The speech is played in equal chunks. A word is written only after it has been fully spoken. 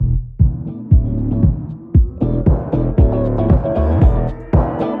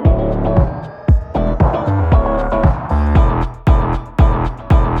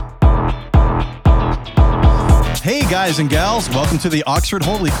guys and gals, welcome to the Oxford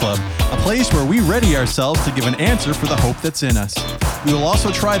Holy Club, a place where we ready ourselves to give an answer for the hope that's in us. We will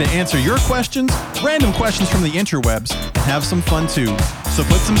also try to answer your questions, random questions from the interwebs, and have some fun too. So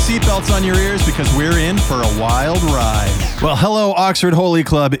put some seatbelts on your ears because we're in for a wild ride. Well, hello, Oxford Holy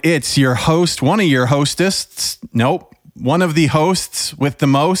Club. It's your host, one of your hostess. Nope. One of the hosts with the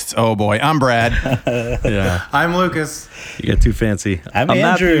most. Oh boy, I'm Brad. Yeah. I'm Lucas. You get too fancy. I'm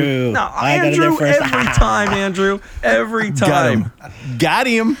Andrew. No, I Andrew got it there every first. time, Andrew. Every time. Got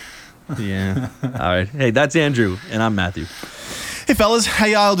him. Yeah. All right. Hey, that's Andrew, and I'm Matthew. Hey, fellas. How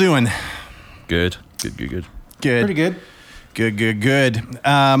y'all doing? Good. Good. Pretty good. Good.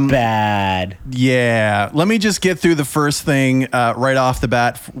 Bad. Yeah. Let me just get through the first thing right off the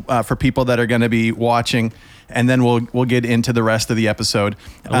bat for people that are going to be watching, and then we'll get into the rest of the episode.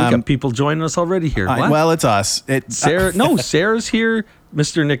 We got people joining us already here. What? Well, it's us. Sarah. No, Sarah's here.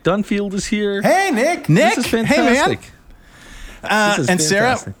 Mr. Nick Dunfield is here. Hey, Nick. Nick. This is fantastic. Hey, man. This is And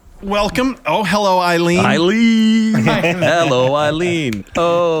fantastic. Sarah, welcome. Oh, hello, Eileen. Eileen. Hello, Eileen.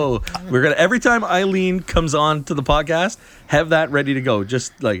 Oh, we're gonna every time Eileen comes on to the podcast, have that ready to go.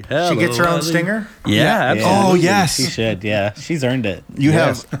 Just like hello, She gets her own Eileen. stinger? Yeah, Yeah. absolutely. Oh, yes. She should. Yeah, she's earned it. You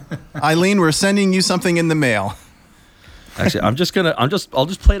Yes. have Eileen. We're sending you something in the mail. Actually, I'll just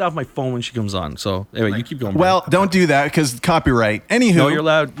play it off my phone when she comes on. So anyway, you keep going. Brian. Well, don't do that because copyright. Anywho, no,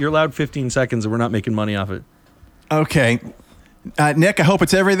 you're allowed 15 seconds, and we're not making money off it. Okay. Nick, I hope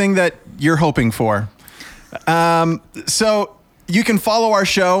it's everything that you're hoping for. So you can follow our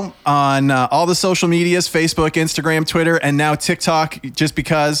show on all the social medias, Facebook, Instagram, Twitter, and now TikTok, just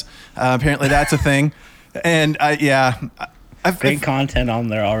because apparently that's a thing. And Great content on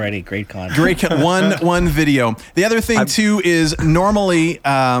there already. Great content. Great one video. The other thing too is normally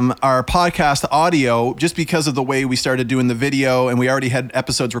our podcast audio, just because of the way we started doing the video and we already had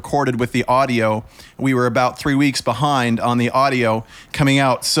episodes recorded with the audio, we were about 3 weeks behind on the audio coming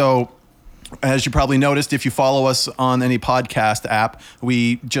out. So as you probably noticed, if you follow us on any podcast app,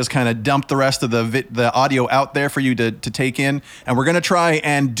 we just kind of dumped the rest of the audio out there for you to take in. And we're going to try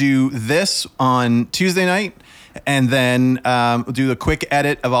and do this on Tuesday night, and then do a quick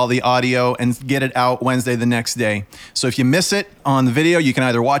edit of all the audio and get it out Wednesday the next day. So if you miss it on the video, you can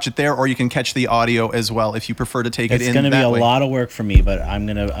either watch it there or you can catch the audio as well if you prefer to take it in. It's going to be that a way. lot of work for me, but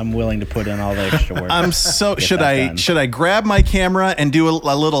I'm willing to put in all the extra work. Should I grab my camera and do a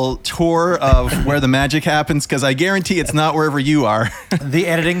little tour of where the magic happens? Because I guarantee it's not wherever you are. The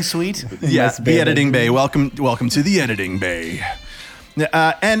editing suite. Yes, the editing bay. Welcome to the editing bay.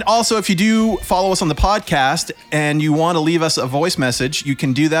 And also, if you do follow us on the podcast and you want to leave us a voice message, you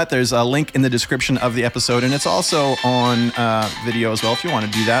can do that. There's a link in the description of the episode, and it's also on video as well. If you want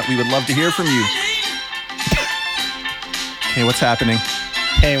to do that, we would love to hear from you. Okay, what's happening?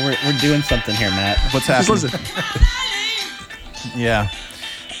 Hey, we're doing something here, Matt. What's Just happening? listen. Yeah.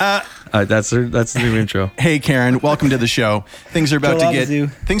 That's the new intro. Hey, Karen, welcome to the show. Things are about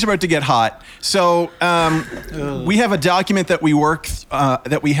to get hot. So we have a document that we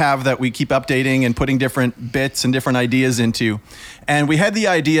that we keep updating and putting different bits and different ideas into. And we had the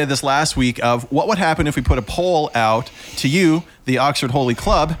idea this last week of what would happen if we put a poll out to you, the Oxford Holy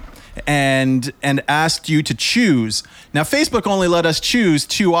Club, and asked you to choose. Now, Facebook only let us choose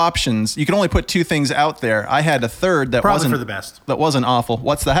 2 options. You can only put 2 things out there. I had a third that Probably wasn't for the best. That wasn't awful.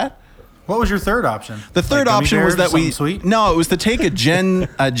 What's that? What was your third option? The third Like gummy option was bears, that something sweet? No, it was to take a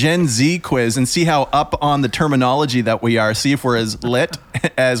Gen Z quiz and see how up on the terminology that we are. See if we're as lit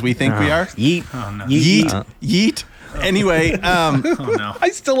as we think we are. Yeet. Oh, no. Yeet. Anyway, Oh, no. I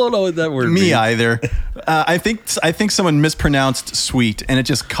still don't know what that word me means. either. I think someone mispronounced sweet and it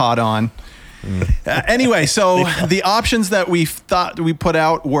just caught on. Anyway, so the options that we thought we put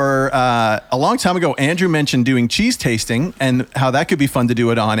out were a long time ago. Andrew mentioned doing cheese tasting and how that could be fun to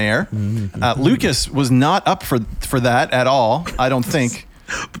do it on air. Lucas was not up for that at all. I don't think.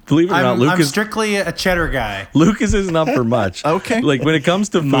 Believe it or not, I'm Lucas strictly a cheddar guy. Lucas isn't up for much. Okay. Like when it comes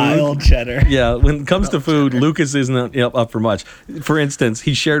to food, Mild cheddar. Yeah, when it comes to food, Lucas isn't up for much. For instance,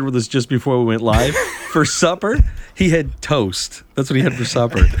 he shared with us just before we went live. For supper, he had toast. That's what he had for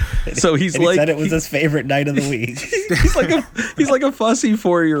supper. So he's And like, he said it was his favorite night of the week. he's like a fussy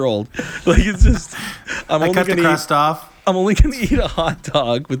 4-year-old. Like it's just, I cut the crust off. I'm only gonna eat a hot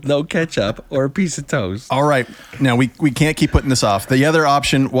dog with no ketchup or a piece of toast. All right. Now, we can't keep putting this off. The other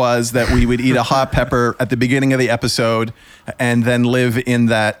option was that we would eat a hot pepper at the beginning of the episode and then live in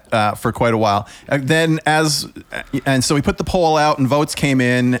that for quite a while. And so we put the poll out and votes came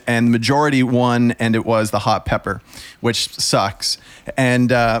in and the majority won, and it was the hot pepper, which sucks.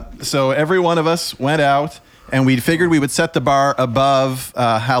 And so every one of us went out and we figured we would set the bar above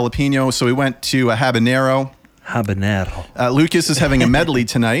jalapeno. So we went to a habanero. Habanero. Lucas is having a medley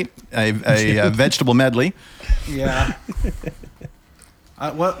tonight, a vegetable medley. Yeah.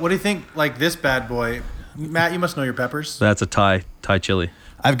 What do you think? Like this bad boy, Matt. You must know your peppers. That's a Thai chili.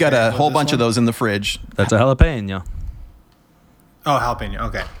 I've got a whole bunch of one? those in the fridge. That's a jalapeno. Oh, jalapeno.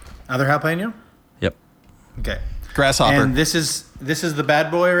 Okay. Other jalapeno. Yep. Okay. Grasshopper. And this is the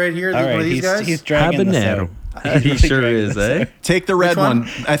bad boy right here. All one right, of these guys. he's dragging this out. Habanero. He sure is, eh? Take the red Which one? one.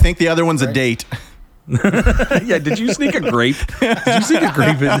 I think the other one's a date. Yeah. Did you sneak a grape? Did you sneak a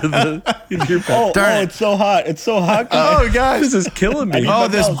grape into your pepper? Darn it. It's so hot. It's so hot. Oh, guys. This is killing me. Oh,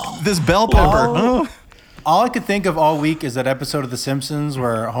 this bell pepper. Oh. All I could think of all week is that episode of The Simpsons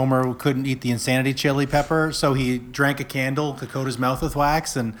where Homer couldn't eat the insanity chili pepper, so he drank a candle to coat his mouth with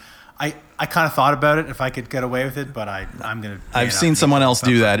wax. And I kind of thought about it if I could get away with it, but I'm gonna. I've seen someone else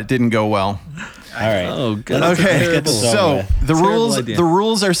do that. It didn't go well. All right. Oh, God. Okay, this so over with. the Terrible rules idea. the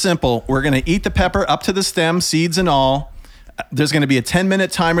rules are simple. We're going to eat the pepper up to the stem, seeds and all. There's going to be a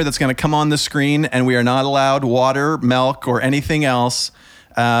 10-minute timer that's going to come on the screen, and we are not allowed water, milk, or anything else.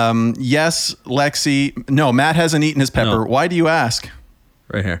 Yes, Lexi. No, Matt hasn't eaten his pepper. No. Why do you ask?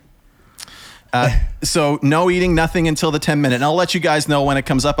 Right here. So no eating, nothing until the 10-minute. And I'll let you guys know when it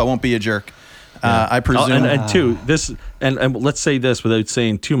comes up. I won't be a jerk. I presume. And two, this and let's say this without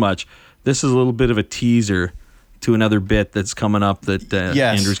saying too much. This is a little bit of a teaser to another bit that's coming up that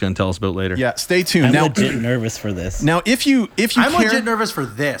Yes. Andrew's going to tell us about later. Yeah, stay tuned. I'm Now, legit nervous for this. now, if you I'm care, legit nervous for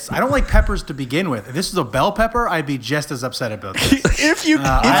this. I don't like peppers to begin with. If this is a bell pepper, I'd be just as upset about this. if you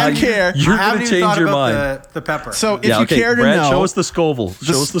I care, You're I haven't gonna even change thought your about mind. the pepper. so if Yeah, you okay, care to Brad, know, show us the Scoville.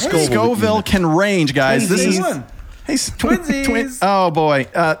 Show us the Scoville. Scoville can range, guys. This is Twinsies. hey, Twinsies. oh boy,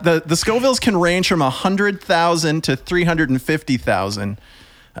 the Scovilles can range from 100,000 to 350,000,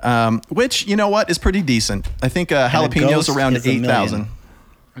 which you know what is pretty decent. I think jalapenos ghost around is a 8,000.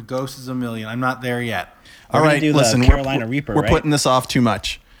 A ghost is a million. I'm not there yet. All gonna right, do the listen, Carolina Reaper, we're right? putting this off too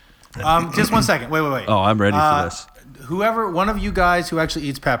much. Just 1 second. Wait. Oh, I'm ready for this. Whoever, one of you guys who actually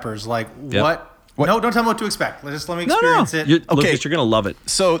eats peppers, like What? No, don't tell me what to expect. Just let me No, experience it. Lucas, you're going to love it.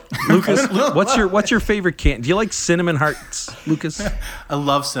 So Lucas, what's your favorite candy? Do you like cinnamon hearts, Lucas? I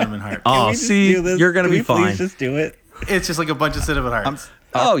love cinnamon heart. Oh, Can we just see, do this? you're going to Can be we please fine. Just do it. It's just like a bunch of cinnamon hearts.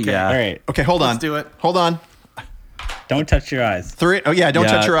 Oh, yeah. All right. okay, hold on. Let's do it. Hold on. Don't touch your eyes. 3. Oh yeah, don't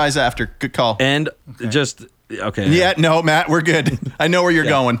Yeah. touch your eyes after. Good call. And just, okay. Yeah, no, Matt, we're good. I know where you're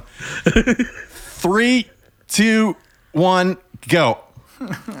going. 3, 2, 1, go.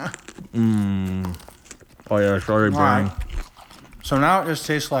 Oh, yeah, sorry, All Brian. right. So now it just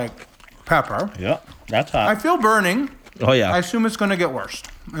tastes like pepper. Yep. That's I hot. feel burning. Oh, yeah. I assume it's going to get worse.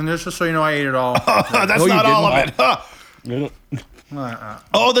 And just so you know, I ate it all. That's you not all of didn't? it. Huh.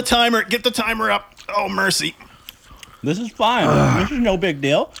 Oh, the timer. Get the timer up. Oh, mercy. This is fine. This is no big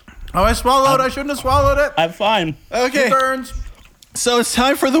deal. Oh, I swallowed. I shouldn't have swallowed it. I'm fine. Okay. It burns. So it's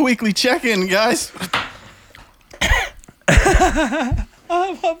time for the weekly check-in, guys.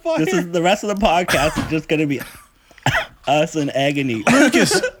 This is the rest of the podcast is just gonna be us in agony.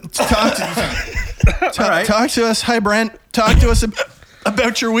 Lucas, talk to us. Hi, Brent. Talk to us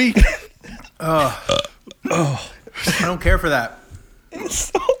about your week. I don't care for that.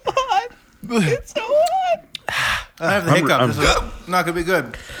 It's so hot. It's so hot. I have the hiccup. This is not going to be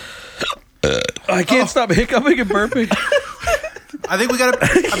good. I can't stop hiccuping and burping. I think we got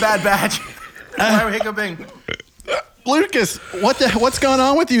a bad batch. Why are we hiccuping? Lucas, what's going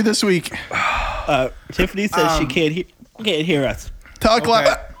on with you this week? Tiffany says she can't hear us. Talk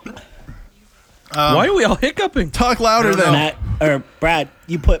Okay. Why are we all hiccuping? Talk louder then. Matt or Brad,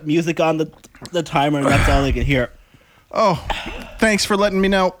 you put music on the timer, and that's all they can hear. Oh, thanks for letting me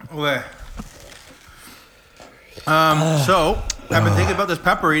know. Okay. So, I've been thinking about this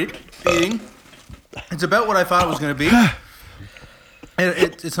pepper eating. It's about what I thought it was going to be.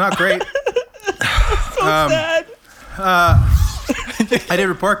 It's not great. Sad. I did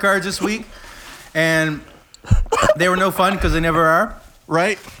report cards this week, and they were no fun because they never are.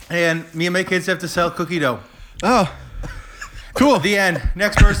 Right? And me and my kids have to sell cookie dough. Oh, cool. The end.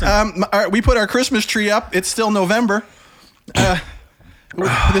 Next person. We put our Christmas tree up. It's still November. This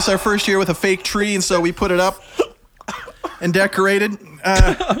is our first year with a fake tree, and so we put it up and decorated.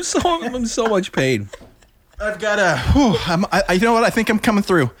 I'm so much pain. I've got you know what? I think I'm coming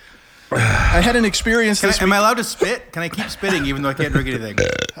through. I had an experience this week. Am I allowed to spit? Can I keep spitting even though I can't drink anything?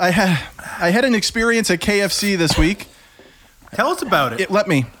 I had an experience at KFC this week. Tell us about it. Let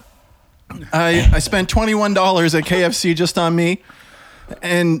me. I spent $21 at KFC just on me,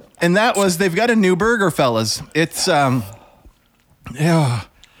 and that was they've got a new burger, fellas. It's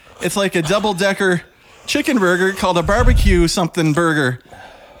it's like a double-decker chicken burger called a barbecue something burger.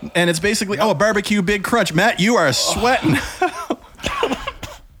 And it's basically, a barbecue big crunch. Matt, you are sweating.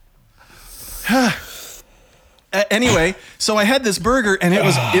 Anyway, so I had this burger and it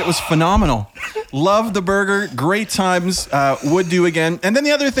was phenomenal. Loved the burger. Great times. Would do again. And then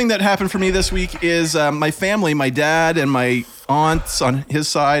the other thing that happened for me this week is my family, my dad and my aunts on his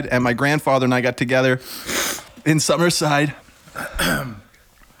side and my grandfather and I got together in Summerside. I'm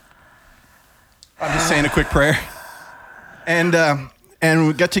just saying a quick prayer. And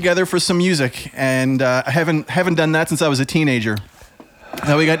we got together for some music. And I haven't done that since I was a teenager.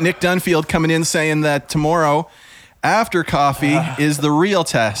 Now we got Nick Dunfield coming in saying that tomorrow, after coffee, is the real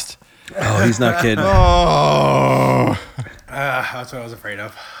test. Oh, he's not kidding. That's what I was afraid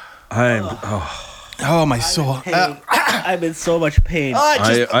of. Oh, my soul. I'm in so much pain.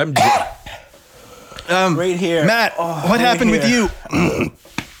 I'm right here. Matt, what happened with you?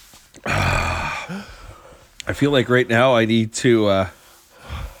 I feel like right now I need to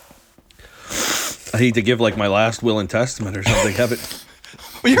give like my last will and testament or something. Have it.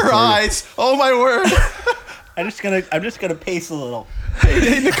 Your eyes. Oh my word. I'm just gonna pace a little.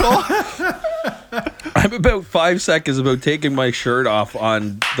 Hey, Nicole. I'm about 5 seconds about taking my shirt off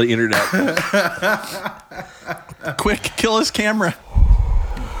on the internet. Quick, kill his camera.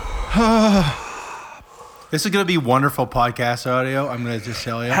 This is going to be wonderful podcast audio. I'm going to just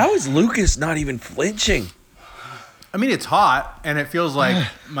tell you. How is Lucas not even flinching? I mean, it's hot and it feels like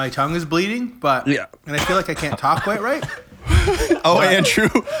my tongue is bleeding, but Yeah. and I feel like I can't talk quite right. Oh, Andrew.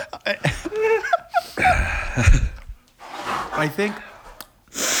 I think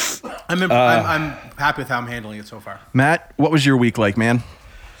I'm happy with how I'm handling it so far. Matt, what was your week like, man?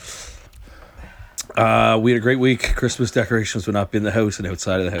 We had a great week. Christmas decorations went up in the house and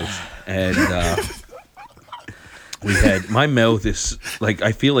outside of the house. And we had, my mouth is like,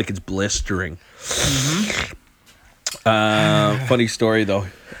 I feel like it's blistering. Funny story though.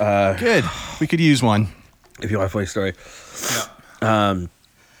 Good. We could use one. If you want a funny story. Yeah.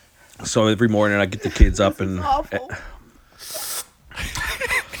 So every morning I get the kids up and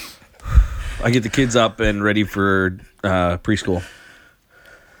I get the kids up and ready for preschool.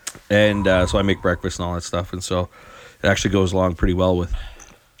 And so I make breakfast and all that stuff. And so it actually goes along pretty well with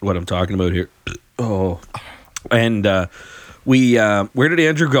what I'm talking about here. Oh. And where did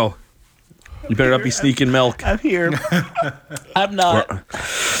Andrew go? You better not be sneaking milk. I'm here. I'm not.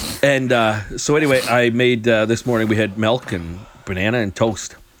 And so anyway, I made this morning, we had milk and banana and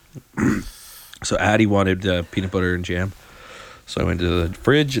toast. So Addie wanted peanut butter and jam. So I went to the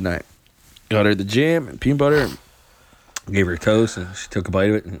fridge and I got her the jam and peanut butter and gave her toast and she took a bite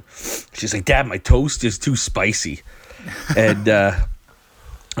of it and she's like, Dad, my toast is too spicy.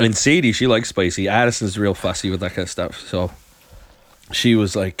 And Sadie, she likes spicy. Addison's real fussy with that kind of stuff. So she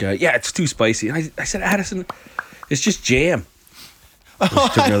was like, yeah, it's too spicy. And I said, Addison, it's just jam. And she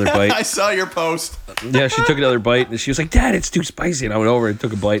took another bite. I saw your post. Yeah, she took another bite and she was like, Dad, it's too spicy. And I went over and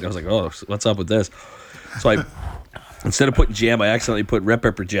took a bite and I was like, oh, what's up with this? So I, instead of putting jam, I accidentally put red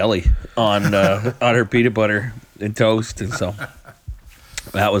pepper jelly on her peanut butter and toast. And so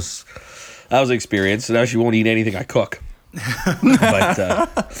that was an experience. So now she won't eat anything I cook.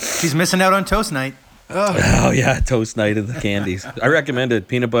 But She's missing out on toast night. oh yeah, toast night of the candies. I recommend it.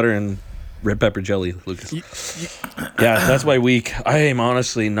 Peanut butter and red pepper jelly, Lucas. Yeah, that's my week. I am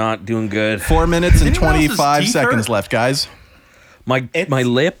honestly not doing good. 4 minutes and anyone else's 25 teeth seconds hurt? left, guys. My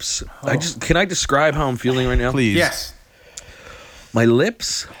lips. Can I describe how I'm feeling right now? Please. Yes. My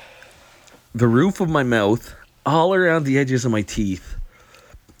lips, the roof of my mouth, all around the edges of my teeth,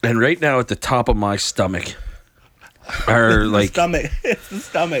 and right now at the top of my stomach are like Stomach. It's the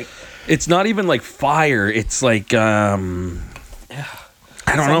stomach. It's not even like fire. It's like I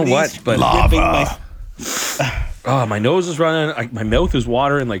don't know what, but oh, my nose is running. My mouth is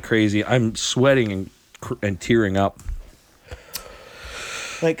watering like crazy. I'm sweating and tearing up.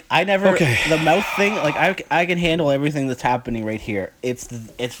 Like I never Okay. the mouth thing. Like I can handle everything that's happening right here. It's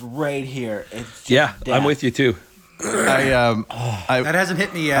right here. It's just Yeah, I'm death. with you too. That I hasn't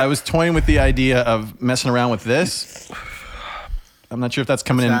hit me yet. I was toying with the idea of messing around with this. I'm not sure if that's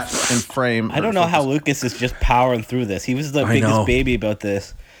coming in What's frame. I don't know how Lucas is just powering through this. He was the I know. biggest baby about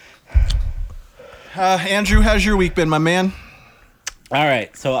this. Andrew, how's your week been, my man? All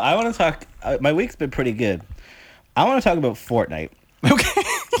right, so I want to talk. My week's been pretty good. I want to talk about Fortnite. Okay.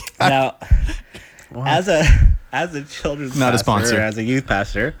 Now, as a children's Not a pastor, sponsor. as a youth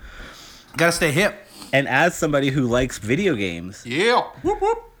pastor, Gotta stay hip. and as somebody who likes video games, Yeah. Whoop,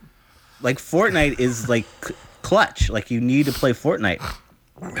 whoop. like Fortnite is like clutch. Like you need to play Fortnite,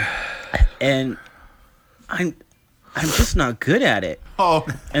 and I'm just not good at it, Oh,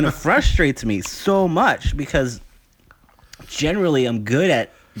 and it frustrates me so much because generally I'm good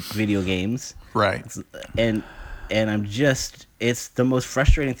at video games. Right. And I'm just, it's the most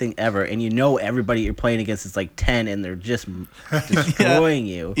frustrating thing ever. And everybody you're playing against is like 10 and they're just destroying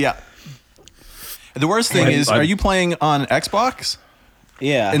you. Yeah. The worst thing is, are you playing on Xbox?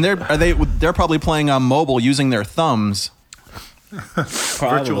 Yeah. And they're probably playing on mobile using their thumbs. Virtual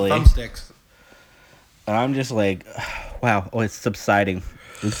Probably. thumbsticks. And I'm just like, wow. Oh, it's subsiding.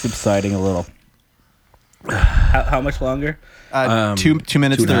 It's subsiding a little. How much longer? 2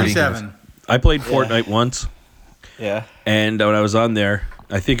 minutes 30. 7. I played Fortnite once, Yeah. and when I was on there,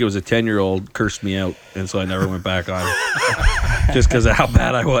 I think it was a 10-year-old cursed me out, and so I never went back on just because of how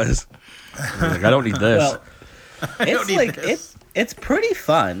bad I was. I was like, I don't need this. Well, it's need like this. it's pretty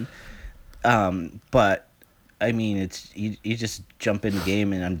fun, but I mean, it's you just jump in the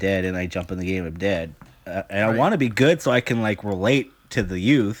game and I'm dead, and I jump in the game I'm dead, and I want to be good so I can like relate to the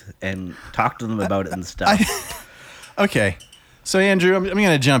youth and talk to them about it and stuff. Okay. So, Andrew, I'm going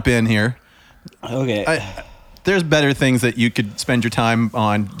to jump in here. Okay. There's better things that you could spend your time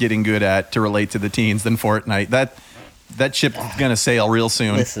on getting good at to relate to the teens than Fortnite. That ship's going to sail real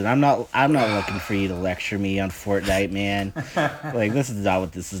soon. Listen, I'm not looking for you to lecture me on Fortnite, man. Like, this is not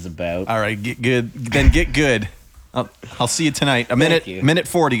what this is is about. All right, get good. Then get good. I'll see you tonight. Minute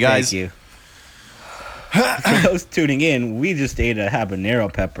 40, guys. Thank you. For those tuning in, we just ate a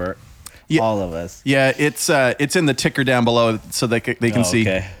habanero pepper. Yeah. All of us. Yeah, it's in the ticker down below so they can see.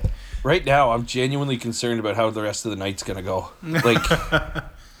 Okay. Right now, I'm genuinely concerned about how the rest of the night's gonna go.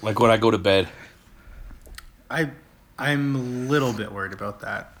 Like when I go to bed. I'm a little bit worried about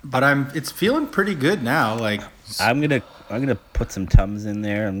that, but it's feeling pretty good now. Like I'm gonna put some Tums in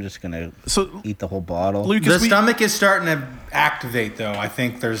there. I'm just gonna eat the whole bottle. Lucas, the stomach is starting to activate, though. I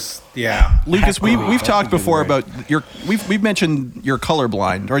think Lucas, we've talked before about we've mentioned you're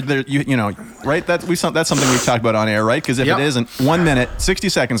colorblind, or you know, right? That's something we've talked about on air, right? Because if it isn't, 1 minute, 60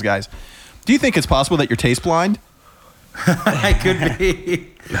 seconds, guys. Do you think it's possible that you're taste blind? I could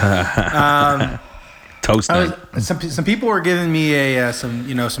be. Toast night. Some people were giving me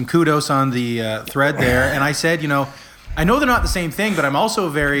some kudos on the thread there, and I said, I know they're not the same thing, but I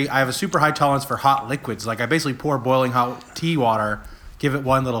have a super high tolerance for hot liquids. Like I basically pour boiling hot tea water, give it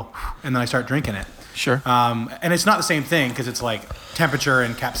one little, and then I start drinking it. Sure. And it's not the same thing because it's like temperature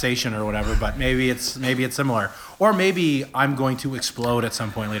and capsaicin or whatever, but maybe it's similar. Or maybe I'm going to explode at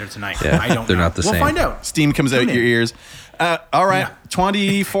some point later tonight. Yeah, I don't they're know. not the same. We'll find out. Steam comes out your ears. All right, Yeah.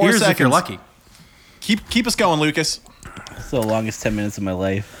 24 Here's seconds. if you're lucky. Keep us going, Lucas. It's the longest 10 minutes of my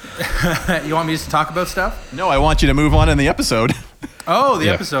life. You want me just to talk about stuff? No, I want you to move on in the episode. Oh, the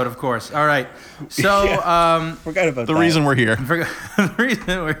episode, of course. All right. So, Forgot about The reason we're here. the reason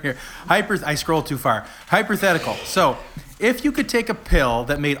we're here. I scrolled too far. Hypothetical. So, if you could take a pill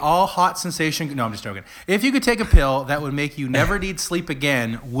that made all hot sensation... No, I'm just joking. If you could take a pill that would make you never need sleep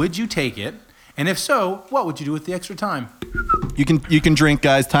again, would you take it? And if so, what would you do with the extra time? You can drink,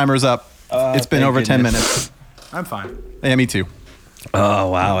 guys. Timer's up. It's been thank over 10 goodness. minutes. I'm fine. Yeah, me too. Oh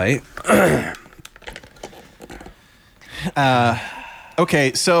wow,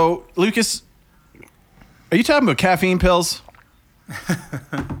 Okay, so Lucas, are you talking about caffeine pills?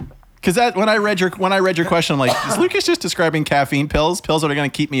 Because when I read your question, I'm like, is Lucas just describing caffeine pills that are going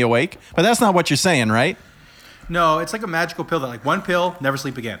to keep me awake? But that's not what you're saying, right? No, it's like a magical pill that, like, one pill, never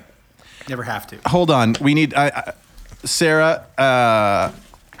sleep again. Never have to. Hold on, we need Sarah.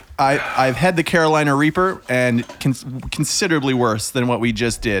 I've had the Carolina Reaper and considerably worse than what we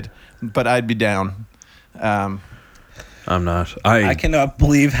just did, but I'd be down. I'm not. I cannot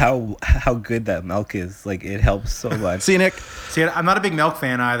believe how good that milk is. Like, it helps so much. See, Nick. See, I'm not a big milk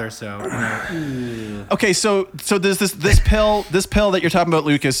fan either, so... Okay, so there's this pill that you're talking about,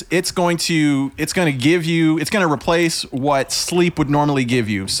 Lucas. It's going to replace what sleep would normally give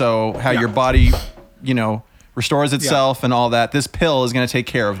you. So how your body, restores itself and all that. This pill is going to take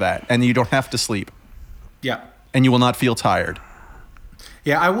care of that, and you don't have to sleep, Yeah. and you will not feel tired.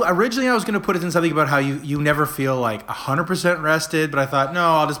 Yeah, originally I was going to put it in something about how you never feel like 100% rested, but I thought, no,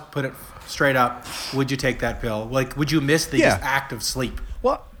 I'll just put it straight up. Would you take that pill? Like, would you miss the just act of sleep?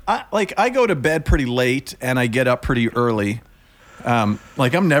 Well, I go to bed pretty late and I get up pretty early. I'm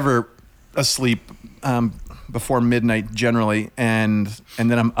never asleep before midnight generally, and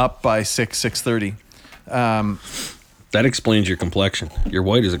then I'm up by 6:30. That explains your complexion. You're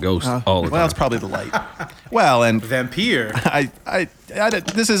white as a ghost all the time. Well, it's probably the light. Well, and Vampire.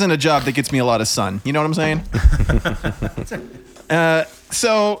 this isn't a job that gets me a lot of sun. You know what I'm saying?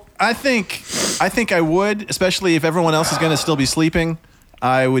 So I think I would, especially if everyone else is going to still be sleeping.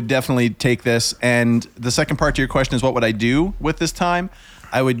 I would definitely take this. And the second part to your question is, what would I do with this time?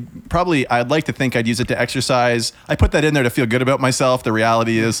 I'd like to think I'd use it to exercise. I put that in there to feel good about myself. The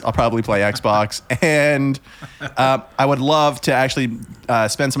reality is I'll probably play Xbox, and I would love to actually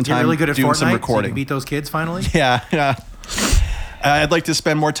spend some You're time really good at doing Fortnite, some so you recording. can beat those kids finally. Yeah. I'd like to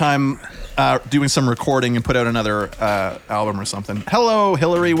spend more time doing some recording and put out another album or something. Hello,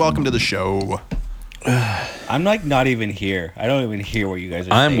 Hillary. Welcome to the show. I'm like not even here. I don't even hear what you guys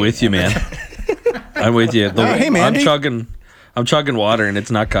are saying. I'm with you, man. I'm with you. Hey, Mandy. I'm chugging water and it's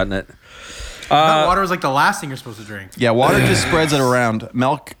not cutting it. That water was like the last thing you're supposed to drink. Yeah, water just spreads it around.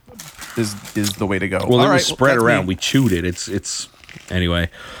 Milk is the way to go. Well, All it right, was spread that's around. me. We chewed it. It's anyway.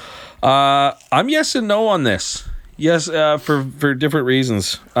 I'm yes and no on this. Yes, for different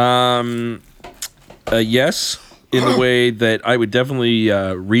reasons. Yes, in the way that I would definitely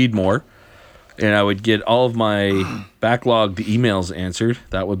read more, and I would get all of my backlogged emails answered.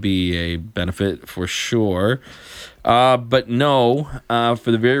 That would be a benefit for sure. But no,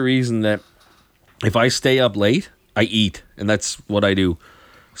 for the very reason that if I stay up late, I eat, and that's what I do.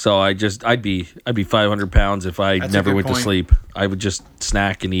 So I'd be 500 pounds if I That's a never good went to point. sleep. I would just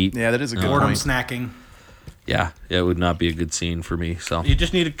snack and eat. Yeah, that is a good Boredom point. snacking. Yeah, it would not be a good scene for me. So You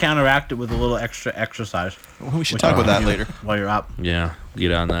just need to counteract it with a little extra exercise We should talk about that later. while you're up. yeah,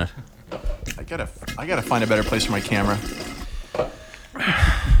 get on that. I gotta find a better place for my camera. All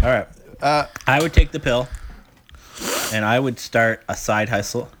right. I would take the pill, and I would start a side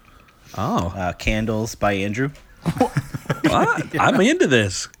hustle. Oh, Candles by Andrew. what? I'm into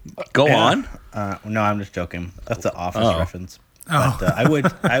this. Go on. No, I'm just joking. That's an Office Oh. reference. Oh.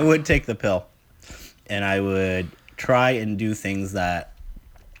 But I would take the pill, and I would try and do things that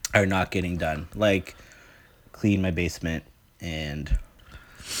are not getting done, like clean my basement and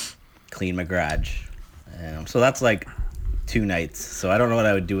clean my garage. So that's like 2 nights. So I don't know what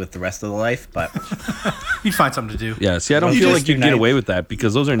I would do with the rest of the life, but You'd find something to do. Yeah, see, I don't You feel just like you do get nights. away with that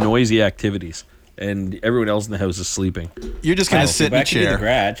because those are noisy activities, and everyone else in the house is sleeping. You're just gonna I sit in a can do the chair.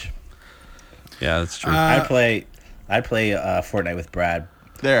 garage. Yeah, that's true. I'd play Fortnite with Brad.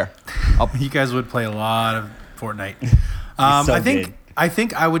 There. You guys would play a lot of Fortnite. so I good.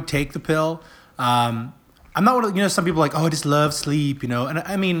 think I would take the pill. I'm not one of, some people are like, oh, I just love sleep, and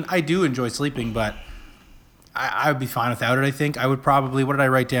I mean, I do enjoy sleeping, but I would be fine without it. I think I would probably, what did I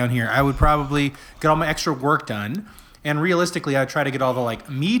write down here? I would probably get all my extra work done. And realistically, I'd try to get all the like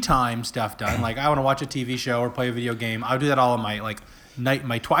me time stuff done. Like I want to watch a TV show or play a video game. I would do that all in my like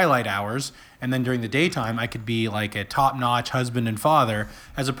my twilight hours. And then during the daytime, I could be like a top-notch husband and father,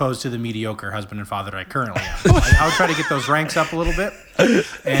 as opposed to the mediocre husband and father that I currently am. I would try to get those ranks up a little bit,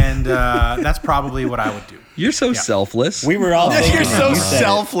 and that's probably what I would do. You're so selfless. We were all thinking You're it. so You said it.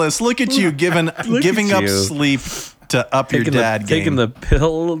 selfless. Look at you giving up you. sleep to up your dad game. taking the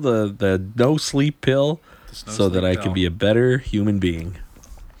pill, the no sleep pill, so that I sleep can pill. be a better human being.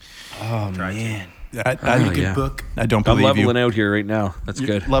 Oh man. I Read a good yeah. book. don't I'm believe leveling you. out here right now. That's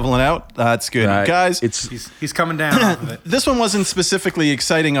good. Leveling out. That's good, guys. It's He's coming down off of it. This one wasn't specifically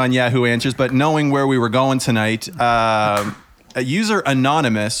exciting on Yahoo Answers, but knowing where we were going tonight, a user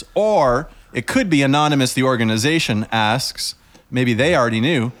Anonymous, or it could be Anonymous, the organization, asks, maybe they already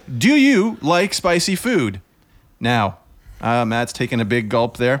knew, do you like spicy food? Now, Matt's taking a big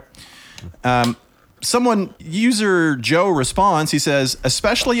gulp there. User Joe responds, he says,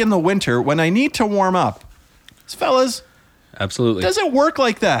 especially in the winter when I need to warm up. Fellas, absolutely. does it work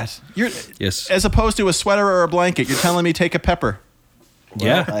like that? Yes. As opposed to a sweater or a blanket, you're telling me take a pepper.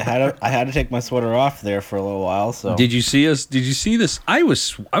 Yeah. I had to take my sweater off there for a little while. So Did you see us? Did you see this? I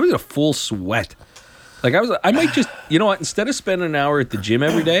was in a full sweat. Like I might just, you know what? Instead of spending an hour at the gym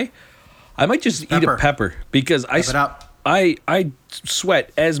every day, I might just eat a Pepper. pepper because it up. I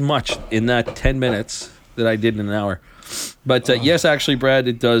sweat as much in that 10 minutes that I did in an hour. But yes, actually, Brad,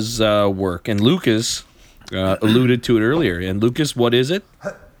 it does work. And Lucas alluded to it earlier. And Lucas, what is it?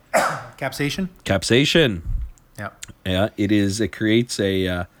 Capsation. Capsaicin. Yep. Yeah, it is. It creates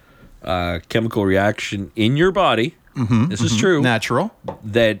a chemical reaction in your body. This is true. Natural.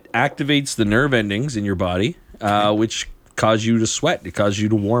 That activates the nerve endings in your body, which cause you to sweat. It causes you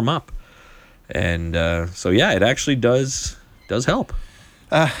to warm up. And so, yeah, it actually does help.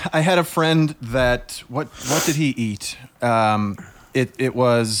 I had a friend that what did he eat? It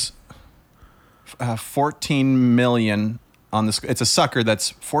was 14 million on the. It's a sucker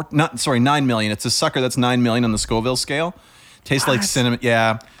that's 9 million. It's a sucker that's 9 million on the Scoville scale. Tastes like cinnamon.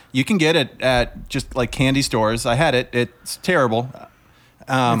 Yeah, you can get it at just like candy stores. I had it. It's terrible.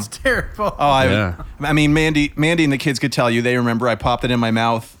 It's terrible. Yeah. I mean, Mandy and the kids could tell you. They remember I popped it in my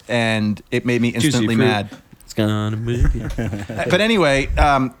mouth and it made me instantly fruit. mad. It's gonna move you. But anyway,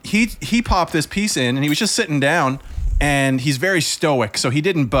 he popped this piece in and he was just sitting down and he's very stoic, so he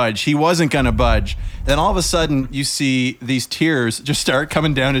didn't budge. He wasn't going to budge. Then all of a sudden, you see these tears just start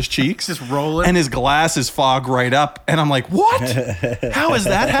coming down his cheeks. Just rolling. And his glasses fog right up. And I'm like, what? How is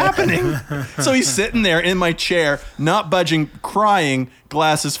that happening? So he's sitting there in my chair, not budging, crying,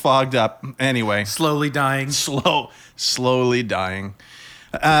 glasses fogged up. Anyway. Slowly dying. Slowly dying.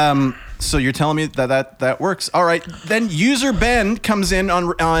 So you're telling me that works. All right. Then user Ben comes in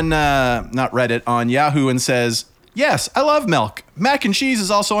on not Reddit, on Yahoo and says, yes, I love milk. Mac and cheese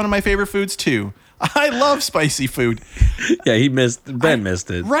is also one of my favorite foods too. I love spicy food. Yeah, Ben missed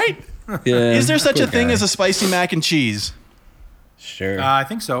it. Right? Yeah. Is there such a Poor thing guy. as a spicy mac and cheese? Sure. I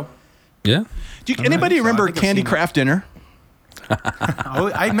think so. Yeah. Anybody so. I remember think I've Candy seen it. Craft dinner?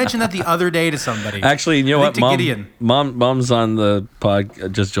 I mentioned that the other day to somebody. Actually, you know I what? think to Gideon. Mom's on the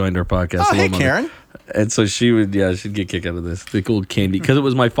pod. Just joined our podcast. Oh, hey, Hello, Mother. Karen. And so she'd get a kick out of this. The old candy, because it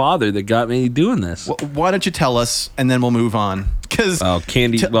was my father that got me doing this. Why don't you tell us, and then we'll move on? Because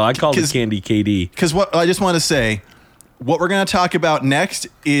Candy. Well, I call it Candy KD. Because what I just want to say, what we're going to talk about next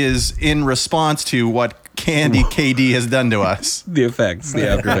is in response to what Candy KD has done to us. The effects, the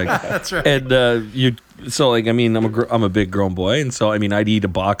after effects. That's right. And I'm a big grown boy, and so I'd eat a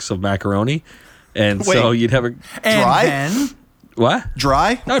box of macaroni, and so Wait. you'd have a And Dry? then, what?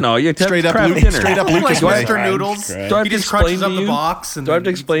 Dry? No, you'd have Straight up craft Luke- dinner. straight up like Lucas way. Western noodles. Right. Do I have He to just explain crunches to up the you? box. And Do I have to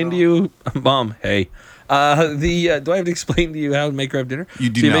then eats explain it to all. you, Mom? Hey, do I have to explain to you how to make craft dinner? You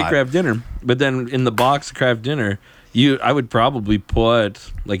do so you make not. craft dinner, but then in the box of craft dinner, I would probably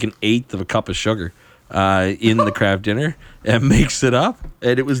put like an eighth of a cup of sugar in the craft dinner and mix it up,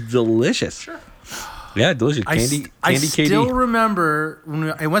 and it was delicious. Sure. Yeah, delicious. I Candy still KD. remember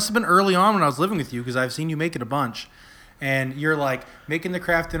it must have been early on when I was living with you because I've seen you make it a bunch. And you're like making the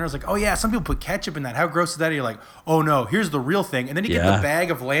craft dinner. I was like, oh yeah, some people put ketchup in that. How gross is that? And you're like, oh no, here's the real thing. And then you get Yeah. the bag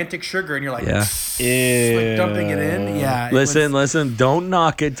of Atlantic sugar, and you're like, Yeah. like dumping it in. Yeah. it was- Listen, don't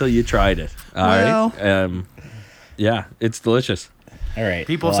knock it till you tried it. All right. Well. Yeah, it's delicious. All right.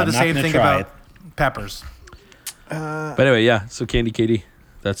 People well, said the I'm not same gonna thing try about peppers. But anyway, yeah. So Candy KD,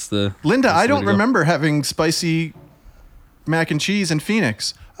 that's the Linda, that's I the way don't to go. remember having spicy mac and cheese in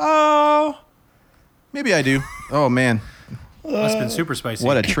Phoenix. Oh, maybe I do. Oh, man. Must have been super spicy.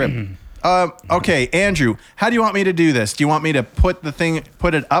 What a trip. Okay, Andrew, how do you want me to do this? Do you want me to put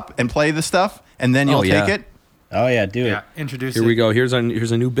it up and play the stuff, and then you'll Oh, yeah. take it? Oh yeah, do Yeah, it. introduce Here it. we go. Here's a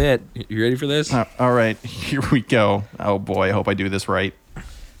new bit. You ready for this? All right, here we go. Oh boy, I hope I do this right.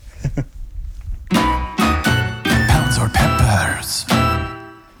 Pounds or peppers?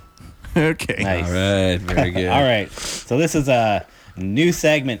 Okay. Nice. All right, very good. All right. So this is a new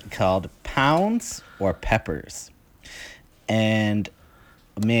segment called Pounds or Peppers. And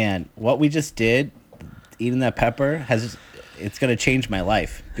man, what we just did, eating that pepper, it's going to change my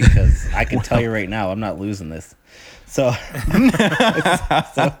life because I can tell you right now, I'm not losing this. So,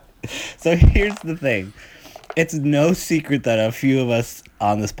 so here's the thing. It's no secret that a few of us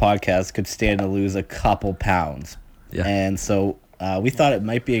on this podcast could stand to lose a couple pounds. Yeah. And so we thought it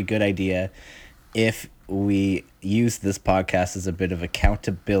might be a good idea if we use this podcast as a bit of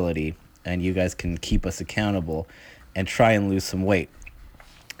accountability and you guys can keep us accountable and try and lose some weight.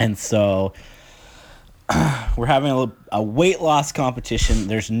 And so we're having a weight loss competition.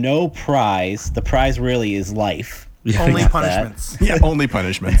 There's no prize. The prize really is life. Only Not that. punishments. Yeah, only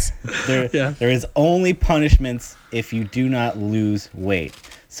punishments. There is only punishments if you do not lose weight.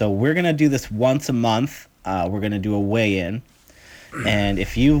 So we're going to do this once a month. We're going to do a weigh-in. And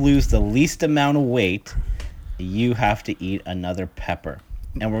if you lose the least amount of weight, you have to eat another pepper.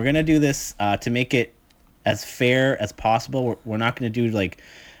 And we're going to do this to make it as fair as possible. We're not going to do like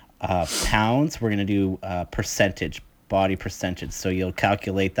pounds. We're going to do body percentage. So you'll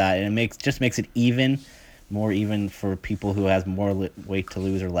calculate that, and it just makes it more even for people who has more weight to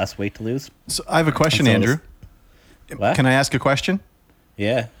lose or less weight to lose. So I have a question, So Andrew. What? Can I ask a question?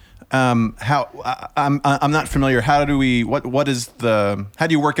 Yeah. I'm not familiar. How do you work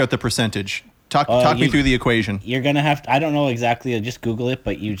out the percentage? Talk me through the equation. You're gonna have to, I don't know exactly. Just Google it,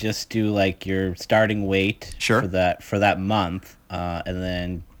 but you just do like your starting weight Sure. for that month, and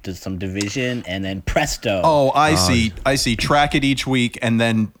then do some division, and then presto. Oh, I see. Track it each week, and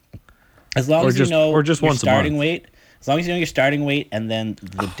then as long as you know or just your once a starting month. weight, as long as you know your starting weight, and then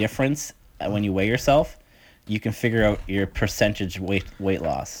the difference when you weigh yourself, you can figure out your percentage weight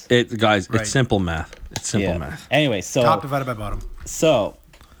loss. Guys, Right. it's simple math. It's simple math. Anyway, so Top divided by bottom. So,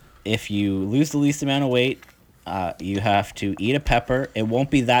 if you lose the least amount of weight, you have to eat a pepper. It won't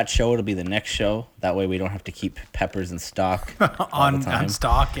be that show; it'll be the next show. That way, we don't have to keep peppers in stock all the time. on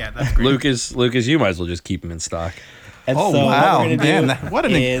stock. Yeah, that's great. Lucas, you might as well just keep them in stock. And Oh so wow, what we're gonna man! do What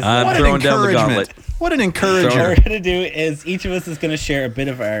an is- I'm what an throwing down the encouragement! gauntlet. What an What encourager! we're gonna do is each of us is gonna share a bit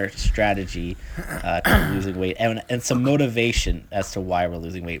of our strategy to losing weight and some motivation as to why we're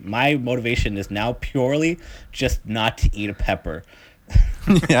losing weight. My motivation is now purely just not to eat a pepper.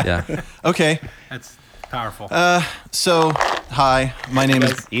 Yeah. Okay, That's powerful. so hi, my name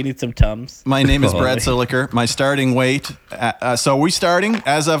is You need some Tums. My name is Oh. Brad Siliker. My starting weight. So we starting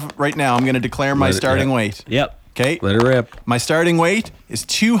as of right now. I'm going to declare my Let it- starting yeah. weight. Yep. Okay. Let it rip. My starting weight is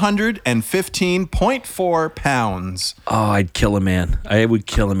 215.4 pounds. Oh, I'd kill a man. I would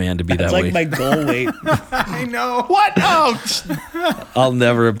kill a man to be That's that like weight. my goal weight. I know. What? Oh, I'll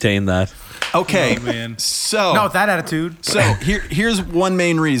never obtain that. okay. Oh, man. So Not with that attitude. So here's one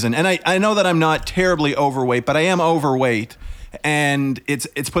main reason, and I know that I'm not terribly overweight, but I am overweight, and it's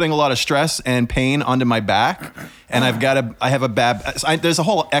putting a lot of stress and pain onto my back, and I have a bad. There's a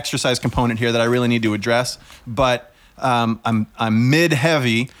whole exercise component here that I really need to address, but I'm mid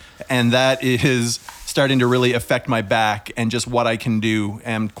heavy, and that is starting to really affect my back and just what I can do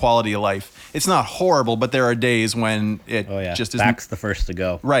and quality of life. It's not horrible, but there are days when it Oh yeah. just is Back's the first to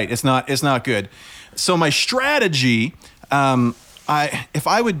go. right. It's not good. So my strategy, if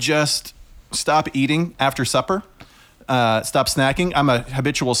I would just stop eating after supper, stop snacking. I'm a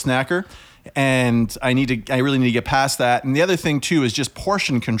habitual snacker, and I really need to get past that. And the other thing too is just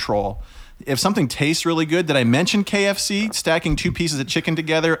portion control. If something tastes really good, did I mention KFC? Stacking 2 pieces of chicken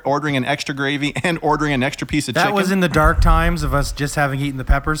together, ordering an extra gravy, and ordering an extra piece of That chicken. was in the dark times of us just having eaten the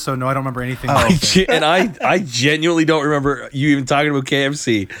peppers, so no, I don't remember anything. about it. And I genuinely don't remember you even talking about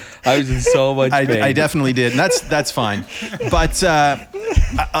KFC. I was in so much pain. I definitely did, and that's fine. But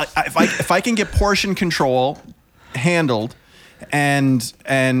if I can get portion control handled, and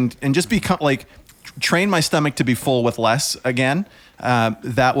just become like train my stomach to be full with less again,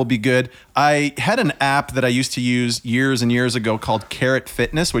 that will be good. I had an app that I used to use years and years ago called Carrot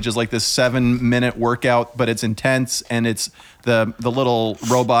Fitness, which is like this 7-minute workout, but it's intense, and it's the little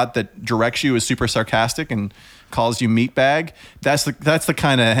robot that directs you is super sarcastic and calls you meatbag. That's the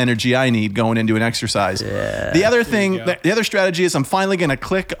kind of energy I need going into an exercise. Yeah. The other thing, the other strategy is I'm finally going to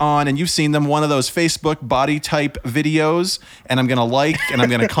click on, and you've seen them, one of those Facebook body type videos, and I'm going to like, and I'm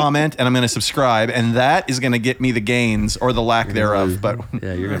going to comment, and I'm going to subscribe, and that is going to get me the gains or the lack thereof. But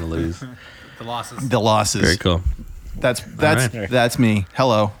Yeah, you're gonna lose. The losses. the losses. Very cool. That's me.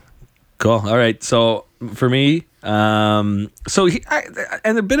 Hello. Cool. All right. So for me, and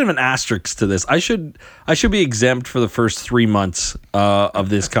a bit of an asterisk to this. I should be exempt for the first 3 months of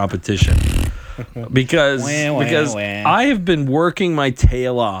this competition because Wah. I have been working my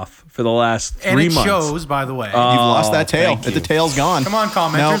tail off for the last 3 And it months. shows, by the way. You've lost that tail. thank you. The tail's gone. Come on,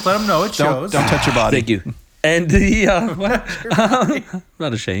 commenters, let them know it shows. Don't touch your body. Thank you. And the I'm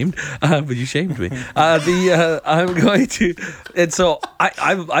not ashamed, but you shamed me. I'm going to, and so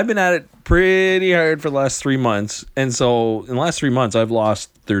I've been at it pretty hard for the last 3 months, and so in the last 3 months I've lost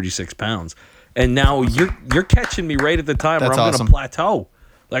 36 pounds, and now you're catching me right at the time That's where I'm awesome. going to plateau.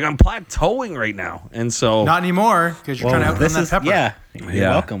 Like I'm plateauing right now, and so Not anymore, because you're trying to outrun that pepper. Yeah. You're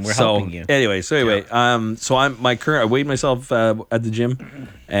welcome. We're helping you. Anyway, so I'm I weighed myself at the gym,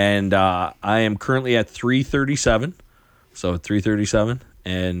 and I am currently at 337. So 337,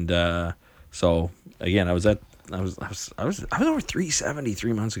 and so again, I was over 370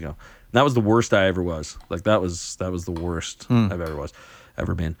 3 months ago. And that was the worst I ever was. Like that was the worst I've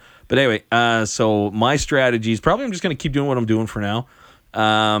ever been. But anyway, so my strategy is probably I'm just gonna keep doing what I'm doing for now.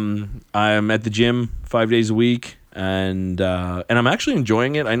 I'm at the gym 5 days a week, and I'm actually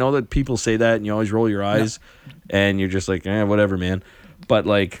enjoying it. I know that people say that, and you always roll your eyes, and you're just like, whatever, man. But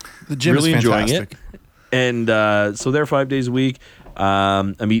like, The gym really is enjoying fantastic. it. And so they're 5 days a week.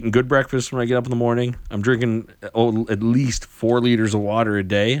 I'm eating good breakfast when I get up in the morning. I'm drinking at least 4 liters of water a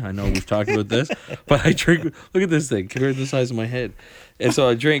day. I know we've talked about this, but I drink. Look at this thing compared to the size of my head. And so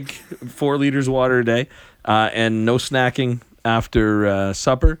I drink 4 liters of water a day, and no snacking after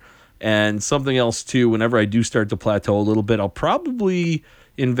supper. And something else too, whenever I do start to plateau a little bit, I'll probably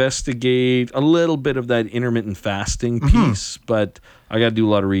investigate a little bit of that intermittent fasting piece, but I got to do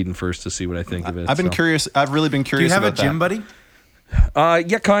a lot of reading first to see what I think of it. I've been curious. I've really been Do you curious have a about gym that. buddy?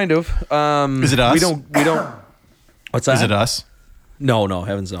 Yeah, kind of. Is it us? We don't. What's that? Is it us? No,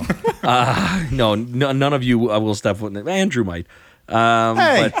 heavens no. No, none of you will step foot in it. Andrew might.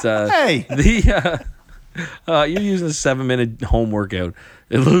 Hey, hey. You're using a 7-minute home workout.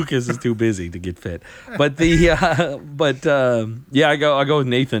 And Lucas is too busy to get fit. But I go with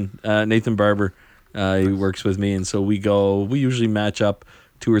Nathan Barber. He works with me, and so we usually match up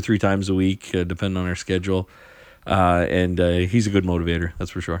 2 or 3 times a week, depending on our schedule. And he's a good motivator,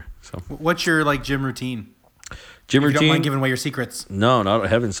 that's for sure. So What's your gym routine? Gym If you don't routine. mind giving away your secrets. No, not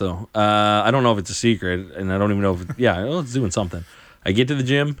heaven so. I don't know if it's a secret, and I don't even know if it's doing something. I get to the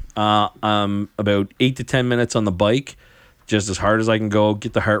gym. I'm about 8 to 10 minutes on the bike, just as hard as I can go.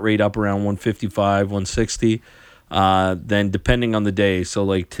 Get the heart rate up around 155, 160. Then depending on the day, so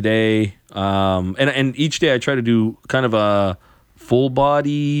like today, and each day I try to do kind of a full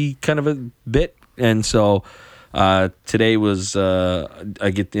body kind of a bit, and so today was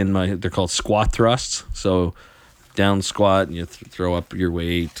I get in they're called squat thrusts, so down squat and you throw up your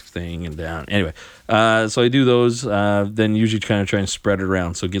weight thing and down. Anyway, so I do those, then usually kind of try and spread it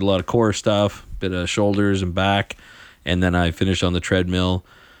around, so get a lot of core stuff, bit of shoulders and back, and then I finish on the treadmill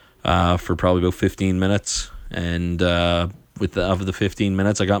for probably about 15 minutes. And of the 15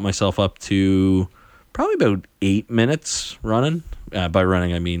 minutes, I got myself up to probably about 8 minutes running. By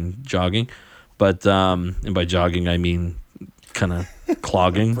running, I mean jogging. But and by jogging, I mean kind of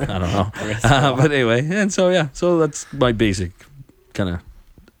clogging. I don't know. But anyway, and so that's my basic kind of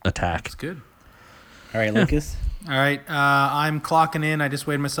attack. That's good. All right, Lucas. All right, I'm clocking in. I just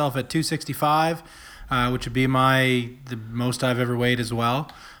weighed myself at 265, which would be the most I've ever weighed as well.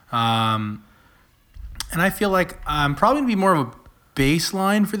 And I feel like I'm probably going to be more of a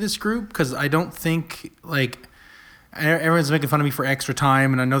baseline for this group because I don't think, like, everyone's making fun of me for extra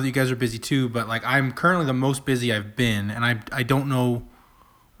time, and I know that you guys are busy too, but, like, I'm currently the most busy I've been, and I don't know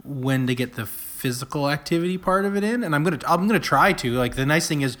when to get the physical activity part of it in, and I'm gonna try to. Like, the nice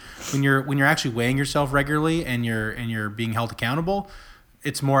thing is when you're actually weighing yourself regularly and you're being held accountable,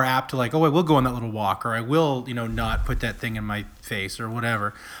 it's more apt to like, oh, I will go on that little walk, or I will, not put that thing in my face or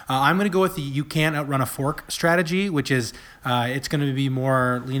whatever. I'm going to go with the you can't outrun a fork strategy, which is it's going to be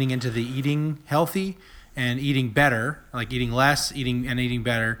more leaning into the eating healthy and eating better, like eating less, eating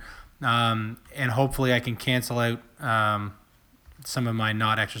better. And hopefully I can cancel out some of my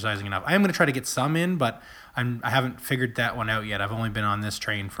not exercising enough. I am going to try to get some in, but I haven't figured that one out yet. I've only been on this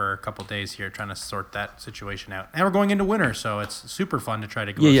train for a couple of days here trying to sort that situation out. And we're going into winter, so it's super fun to try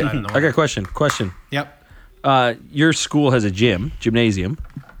to go outside in the winter. I got a question. Yep. Your school has a gymnasium.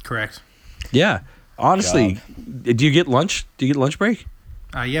 Correct. Yeah. Honestly, do you get lunch? Do you get lunch break?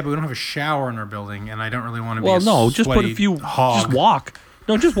 Yeah, but we don't have a shower in our building, and I don't really want to be just put a few, hog. just walk.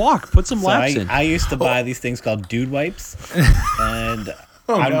 No, just walk. Put some laps in. I used to buy these things called dude wipes, and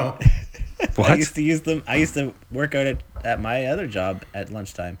no. What? I used to use them. I used to work out at my other job at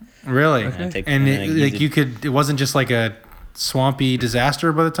lunchtime. Really? Okay. It wasn't just like a swampy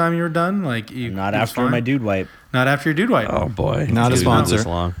disaster by the time you were done? Not after my dude wipe. Not after your dude wipe. Oh boy, Not a sponsor. This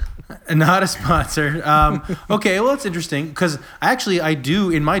long. Not a sponsor. Okay, well, it's interesting because I do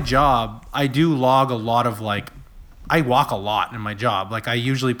in my job, I do log a lot of I walk a lot in my job. Like I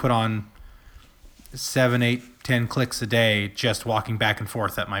usually put on 7, 8, 10 clicks a day just walking back and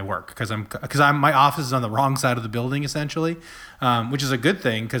forth at my work because my office is on the wrong side of the building essentially, which is a good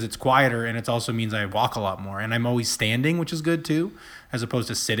thing because it's quieter and it also means I walk a lot more and I'm always standing, which is good too, as opposed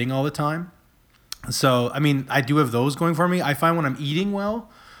to sitting all the time. So I mean, I do have those going for me. I find when I'm eating well,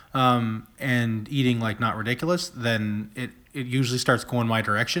 and eating like not ridiculous, then it usually starts going my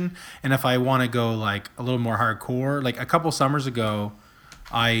direction. And if I want to go like a little more hardcore, like a couple summers ago,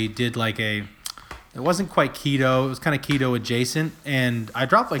 I did it wasn't quite keto. It was kind of keto adjacent, and I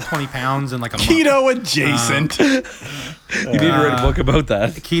dropped like 20 pounds in like a month. Keto adjacent. You need to write a book about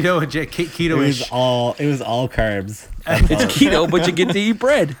that. Keto. It was all carbs. It's keto, but you get to eat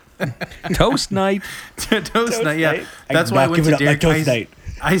bread. Toast night. Toast night. Yeah, night. that's why I went to Dairy toast night.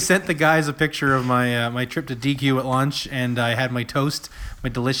 I sent the guys a picture of my my trip to DQ at lunch, and I had my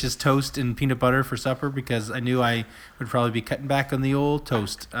delicious toast and peanut butter for supper because I knew I would probably be cutting back on the old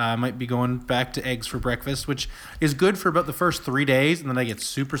toast. I might be going back to eggs for breakfast, which is good for about the first 3 days, and then I get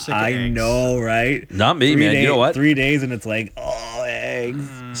super sick of eggs. I know, right? Not me, man. You know what? 3 days, and it's like, oh, eggs.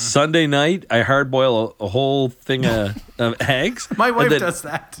 Sunday night, I hard boil a whole thing of eggs. My wife does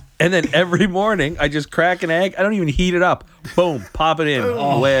that. And then every morning, I just crack an egg. I don't even heat it up. Boom, pop it in.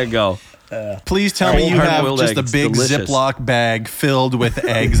 Away I go. Please tell me you have Hard-boiled just a eggs, big delicious. Ziploc bag filled with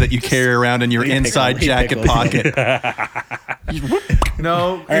eggs that you carry around in your inside jacket pocket.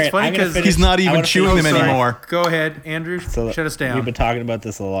 No, it's right, funny I'm gonna because finish- He's not I even wanna chewing finish them this anymore. Go ahead, Andrew. So shut us down. We've been talking about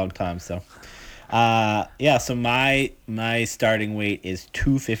this a long time, so so my starting weight is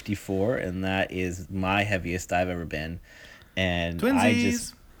 254, and that is my heaviest I've ever been. And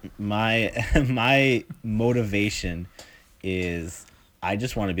Twinsies. my motivation is I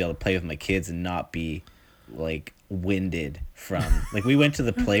just want to be able to play with my kids and not be like winded from like we went to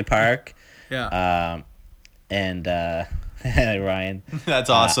the play park. Yeah. And Ryan. That's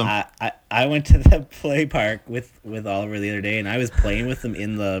awesome. I went to the play park with Oliver the other day, and I was playing with them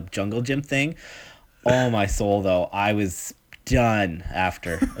in the jungle gym thing. Oh my soul, though, I was done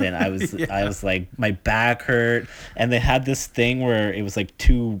after, and I was like, my back hurt, and they had this thing where it was like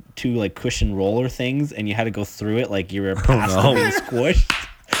two like cushion roller things, and you had to go through it like you were past being squished.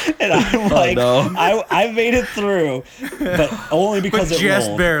 And I'm like, I made it through, but only because it just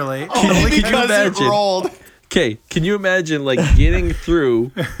rolled. barely. Only because it imagine? rolled. Okay, can you imagine like getting through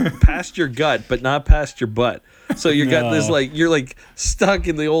past your gut, but not past your butt? So you got this like you're like stuck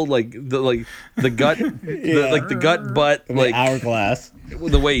in the old like the gut, the gut butt like Hourglass.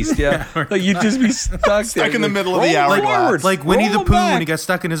 the waist, yeah. Like you'd just be stuck there, in the like, middle of the roll hourglass. forward, Like Winnie the roll Pooh them when back. he got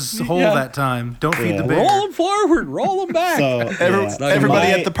stuck in his hole Yeah. that time. Don't feed the Yeah. bear. Roll them forward, roll them back. So Everybody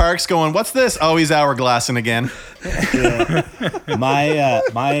my, at the park's going, what's this? Oh, he's hourglassing again.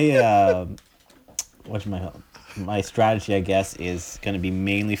 my strategy, I guess, is going to be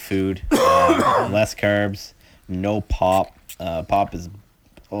mainly food, less carbs, no pop. Pop is,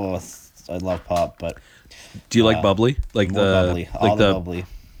 I love pop, but Do you like bubbly? Like more the bubbly, like all the the bubbly.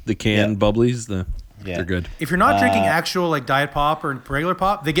 the canned Yeah. bubblies? Yeah. They're good. If you're not drinking actual like diet pop or regular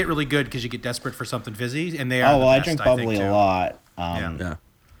pop, they get really good because you get desperate for something fizzy, and they are. Oh well, the I best, drink think, bubbly too. a lot. Yeah.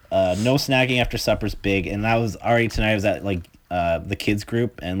 No snacking after supper's big, and that was already tonight. I was at like the kids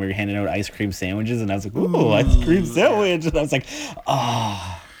group, and we were handing out ice cream sandwiches, and I was like, "Ooh, ice cream sandwich!" And I was like,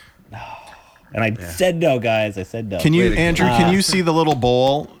 "Oh no!" And I said no, guys. I said no. Can you, Wait, Andrew, can you see the little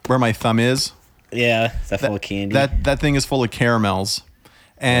bowl where my thumb is? Yeah, is that full of candy? That thing is full of caramels.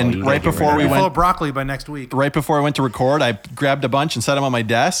 And you gotta right get before rid we of Full of went broccoli by next week. right before I went to record, I grabbed a bunch and set them on my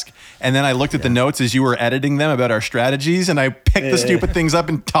desk. And then I looked at the notes as you were editing them about our strategies, and I picked the stupid things up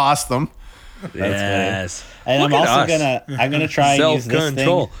and tossed them. Yes. and Look I'm at also us. I'm gonna try and use this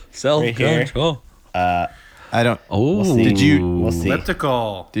Self-control. thing. Self-control. I don't. Oh, We'll see. Did you- We'll see.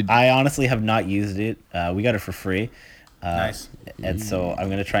 Elliptical. I honestly have not used it. We got it for free. Nice. And so I'm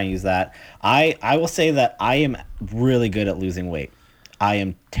gonna try and use that. I will say that I am really good at losing weight. I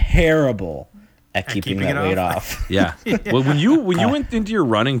am terrible at keeping keeping that it weight off. off. Yeah. Well, when you went into your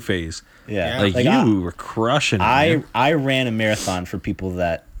running phase, Yeah, like you were crushing it. man. I ran a marathon. For people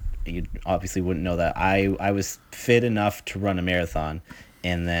that you obviously wouldn't know, that I was fit enough to run a marathon,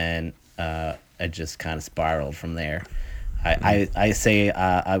 and then I just kind of spiraled from there. I say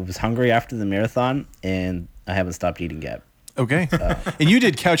I was hungry after the marathon, and I haven't stopped eating yet. Okay. And you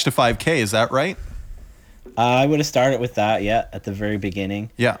did Couch to 5K, is that right? I would have started with that, yeah, at the very beginning.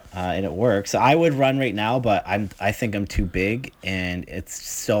 Yeah. And it works. I would run right now, but I think I'm too big, and it's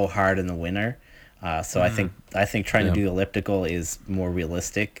so hard in the winter. So I think trying to do elliptical is more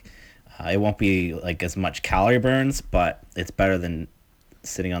realistic. It won't be like as much calorie burns, but it's better than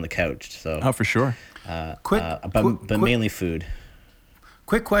sitting on the couch. So, Oh, for sure. but mainly food.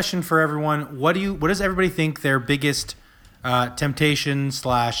 Quick question for everyone: What does everybody think their biggest temptation /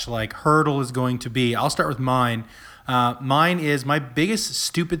 like hurdle is going to be? I'll start with mine. Mine is my biggest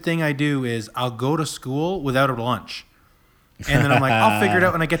stupid thing I do is I'll go to school without a lunch. And then I'm like, I'll figure it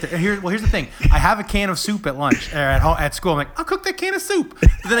out when I get there. Here's the thing: I have a can of soup at lunch or at school. I'm like, I'll cook that can of soup. But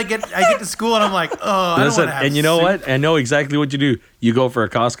then I get to school and I'm like, oh, I don't Listen, want to have. and you know soup. what? I know exactly what you do. You go for a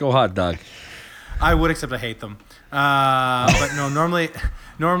Costco hot dog. I would, except I hate them. But no,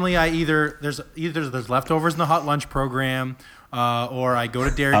 normally I either there's leftovers in the hot lunch program, or I go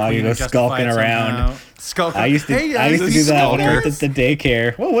to Dairy Queen you go and justify skulking it around. somehow. Skulking. I used to Hey, I used to do that when I skulker. worked at the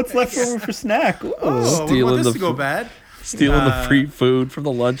daycare. Well, what's left over for snack? Ooh. Oh, we Stealing want this the to go food. bad. Stealing the free food from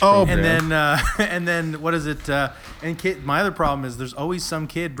the lunch Oh, program. And then what is it? My other problem is there's always some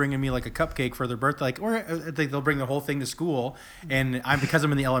kid bringing me like a cupcake for their birthday, they'll bring the whole thing to school, and because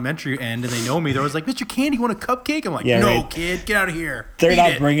I'm in the elementary end and they know me, they're always like, "Mr. Candy, you want a cupcake?" I'm like, Yeah, "No, right. kid, get out of here." They're Eat not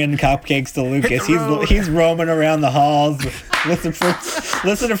it." bringing cupcakes to Lucas. the road. He's roaming around the halls,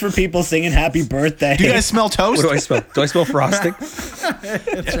 listening for people singing "Happy Birthday." Do you guys smell toast? What do I smell? Do I smell frosting?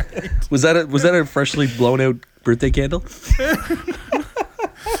 Was that a freshly blown out birthday candle?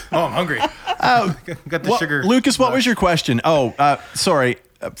 Oh, I'm hungry. Got the sugar. Lucas, what was your question? Oh, sorry.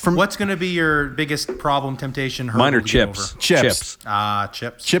 From What's going to be your biggest problem, temptation? hurdle Mine are to get chips. over? Chips.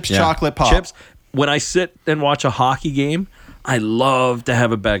 Chips. Chips, Yeah. chocolate, pop. Chips. When I sit and watch a hockey game, I love to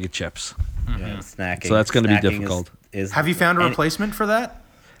have a bag of chips. Yeah, snacking. So that's gonna be Snacking difficult. Is Have you found a and- replacement for that?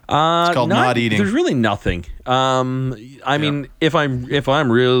 It's called not eating. There's really nothing. I mean, if I'm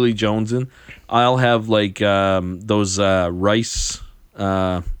really jonesing, I'll have like those rice,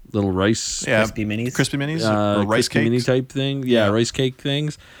 little rice, Yeah. Crispy Minis? Crispy minis or rice crispy mini cakes. type thing. Yeah, rice cake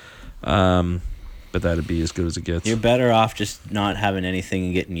things. But that'd be as good as it gets. You're better off just not having anything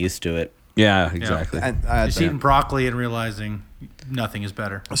and getting used to it. Yeah, exactly. Just eating broccoli and realizing nothing is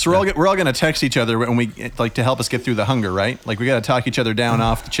better. So we're all going to text each other when we like to help us get through the hunger, right? Like we got to talk each other down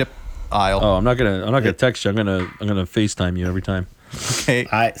off the chip aisle. Oh, I'm not gonna text you. I'm gonna FaceTime you every time. Okay.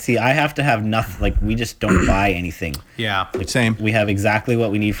 I have to have nothing. Like, we just don't buy anything. Yeah. Same. We have exactly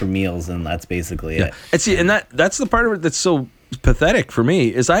what we need for meals, and that's basically it. And see, and that's the part of it that's so pathetic for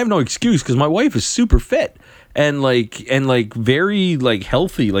me is I have no excuse because my wife is super fit and very like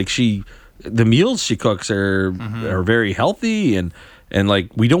healthy. Like the meals she cooks are very healthy and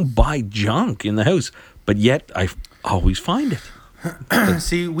like we don't buy junk in the house, but yet I always find it.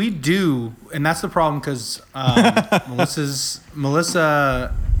 See, we do, and that's the problem because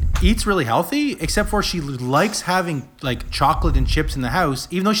Melissa eats really healthy, except for she likes having like chocolate and chips in the house,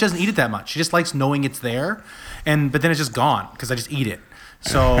 even though she doesn't eat it that much. She just likes knowing it's there, but then it's just gone because I just eat it.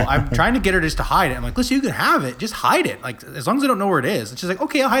 So I'm trying to get her just to hide it. I'm like, listen, you can have it, just hide it. Like, as long as I don't know where it is. And she's like,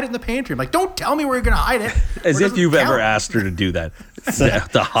 okay, I'll hide it in the pantry. I'm like, don't tell me where you're gonna hide it. As if you've ever asked her to do that,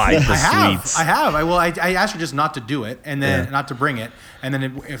 to hide the sweets. I have. I asked her just not to do it, and then not to bring it, and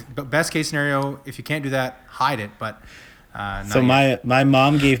then but best case scenario, if you can't do that, hide it. But so my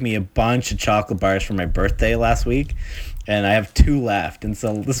mom gave me a bunch of chocolate bars for my birthday last week, and I have 2 left. And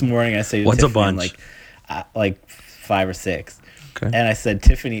so this morning I say, what's Tiffany, a bunch? Like 5 or 6. Okay. And I said,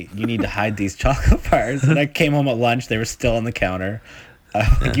 Tiffany, you need to hide these chocolate bars. And I came home at lunch; they were still on the counter.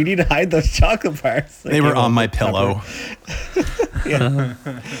 Like, you need to hide those chocolate bars. They were on my pillow. Yeah.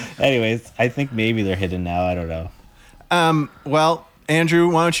 Anyways, I think maybe they're hidden now. I don't know. Well, Andrew,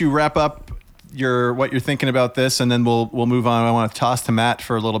 why don't you wrap up what you're thinking about this, and then we'll move on. I want to toss to Matt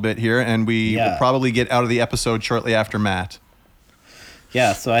for a little bit here, and we will probably get out of the episode shortly after Matt.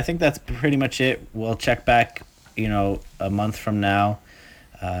 Yeah, so I think that's pretty much it. We'll check back, a month from now,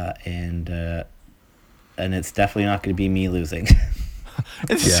 and it's definitely not going to be me losing.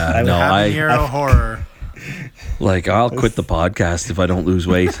 Horror. Like, I'll quit the podcast if I don't lose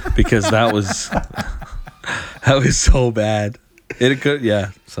weight because that was so bad. It could,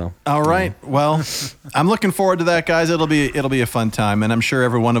 yeah. So all right. Well, I'm looking forward to that, guys. It'll be a fun time, and I'm sure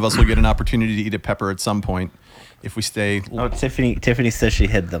every one of us will get an opportunity to eat a pepper at some point if we stay. Oh, Tiffany says she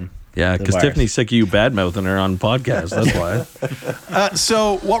hid them. Yeah, because Tiffany's sick of you bad-mouthing her on podcasts. That's why.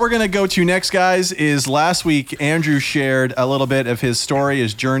 So what we're going to go to next, guys, is last week Andrew shared a little bit of his story,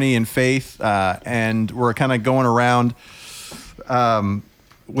 his journey in faith, and we're kind of going around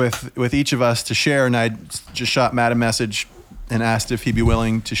with each of us to share. And I just shot Matt a message and asked if he'd be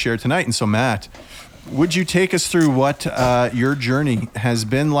willing to share tonight. And so, Matt, would you take us through what your journey has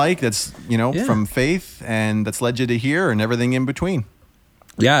been like that's, from faith and that's led you to here and everything in between?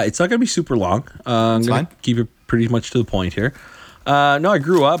 Yeah, it's not going to be super long. I'm going to keep it pretty much to the point here. No, I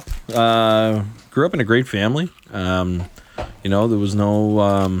grew up in a great family. There was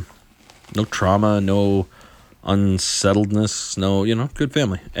no trauma, no unsettledness, no, good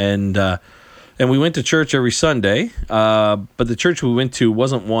family. And we went to church every Sunday, but the church we went to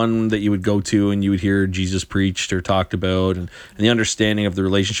wasn't one that you would go to and you would hear Jesus preached or talked about, and the understanding of the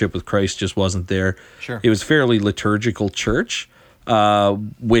relationship with Christ just wasn't there. Sure. It was fairly liturgical church,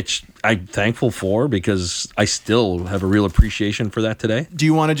 which I'm thankful for because I still have a real appreciation for that today. Do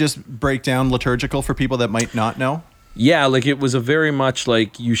you want to just break down liturgical for people that might not know? Yeah, like it was a very much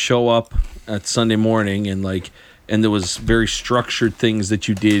like you show up at Sunday morning and there was very structured things that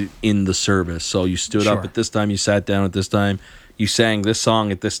you did in the service. So you stood up at this time, you sat down at this time, you sang this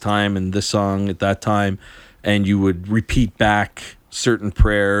song at this time and this song at that time, and you would repeat back certain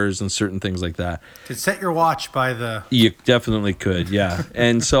prayers and certain things like that. Could set your watch by the... You definitely could, yeah.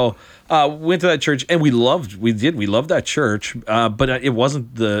 And so went to that church, and we loved that church, but it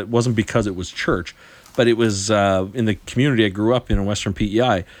wasn't because it was church. But it was in the community I grew up in Western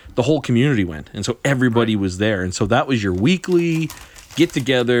PEI. The whole community went, and so everybody was there. And so that was your weekly get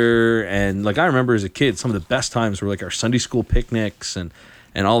together. And I remember as a kid, some of the best times were like our Sunday school picnics and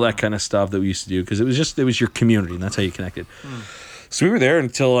all that kind of stuff that we used to do because it was your community, and that's how you connected. So we were there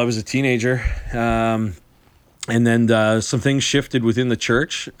until I was a teenager, and then some things shifted within the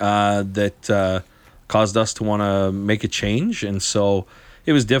church that caused us to want to make a change, and so.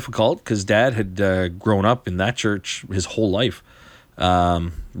 It was difficult because Dad had grown up in that church his whole life,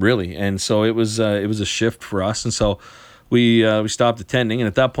 really, and so it was a shift for us. And so we stopped attending. And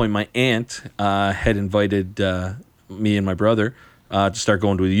at that point, my aunt had invited me and my brother to start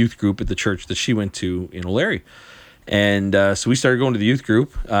going to a youth group at the church that she went to in O'Larry. And so we started going to the youth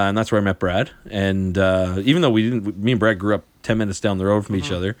group, and that's where I met Brad. And even though me and Brad grew up 10 minutes down the road from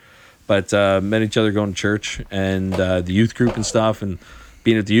each other, but met each other going to church and the youth group and stuff, and.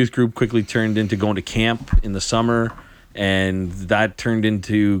 Being at the youth group quickly turned into going to camp in the summer, and that turned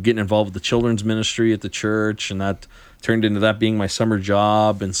into getting involved with the children's ministry at the church, and that turned into that being my summer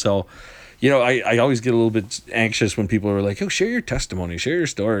job. And so, I always get a little bit anxious when people are like, "Oh, share your testimony, share your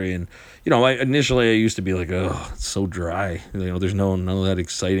story." And initially I used to be like, "Oh, it's so dry." There's none of that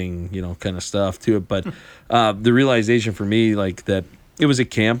exciting, kind of stuff to it. But the realization for me, like that, it was a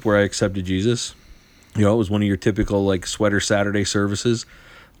camp where I accepted Jesus. It was one of your typical like sweater Saturday services,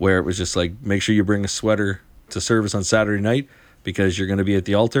 where it was just like, make sure you bring a sweater to service on Saturday night, because you're going to be at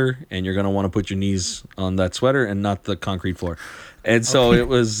the altar and you're going to want to put your knees on that sweater and not the concrete floor. And so it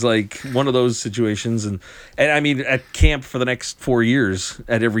was like one of those situations. And I mean, at camp for the next 4 years,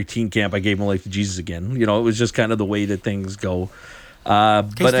 at every teen camp, I gave my life to Jesus again. It was just kind of the way that things go. Yeah.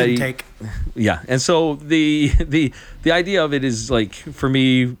 And so the idea of it is like, for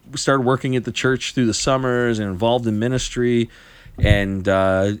me, started working at the church through the summers and involved in ministry. And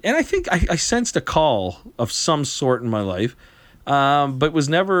I think I sensed a call of some sort in my life. But was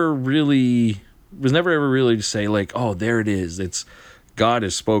never ever really to say like, oh, there it is. It's God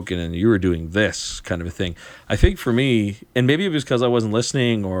has spoken and you were doing this kind of a thing. I think for me, and maybe it was because I wasn't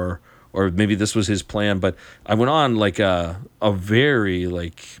listening or maybe this was his plan, but I went on like a very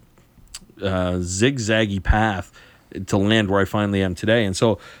like zigzaggy path to land where I finally am today. And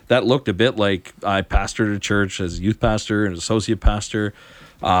so that looked a bit like I pastored a church as a youth pastor and associate pastor.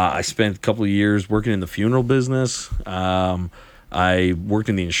 I spent a couple of years working in the funeral business. I worked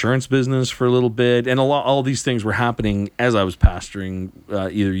in the insurance business for a little bit, and all these things were happening as I was pastoring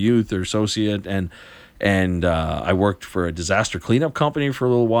either youth or associate, and I worked for a disaster cleanup company for a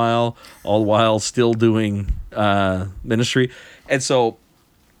little while, all the while still doing ministry. And so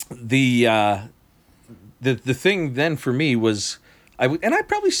the thing then for me was, I'd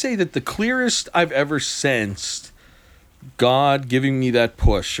probably say that the clearest I've ever sensed God giving me that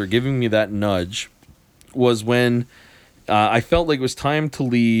push or giving me that nudge was when I felt like it was time to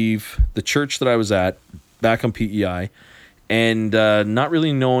leave the church that I was at back on PEI, and not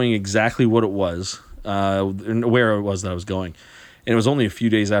really knowing exactly what it was, where it was that I was going. And it was only a few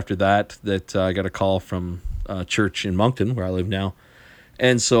days after that I got a call from a church in Moncton, where I live now.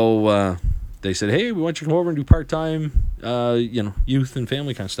 And so they said, "Hey, we want you to come over and do part-time, youth and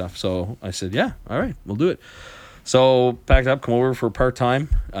family kind of stuff." So I said, "Yeah, all right, we'll do it." So packed up, come over for part-time.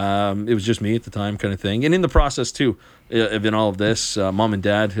 It was just me at the time, kind of thing. And in the process too, in all of this, mom and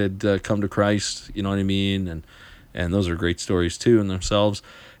dad had come to Christ, you know what I mean? And those are great stories too in themselves.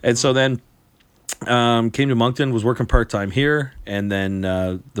 And so then came to Moncton, was working part-time here. And then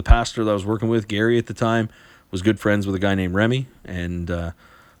the pastor that I was working with, Gary at the time, was good friends with a guy named Remy. And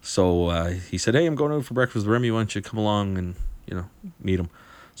so he said, "Hey, I'm going out for breakfast with Remy. Why don't you come along and, meet him?"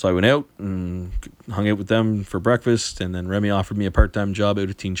 So I went out and hung out with them for breakfast, and then Remy offered me a part-time job out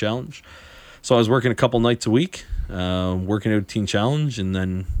at Teen Challenge. So I was working a couple nights a week, working out at Teen Challenge, and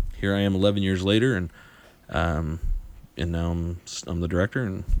then here I am 11 years later, and now I'm the director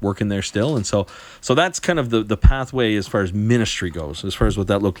and working there still. And so that's kind of the pathway as far as ministry goes, as far as what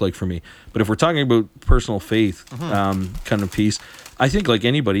that looked like for me. But if we're talking about personal faith kind of piece, I think like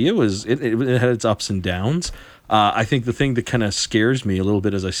anybody, it had its ups and downs. I think the thing that kind of scares me a little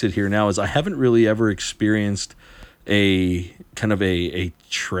bit as I sit here now is I haven't really ever experienced a kind of a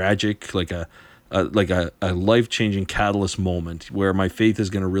tragic, like a life-changing catalyst moment where my faith is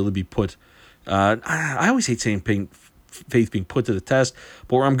going to really be put. I always hate saying faith being put to the test,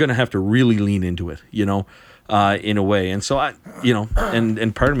 but where I'm going to have to really lean into it, in a way. And so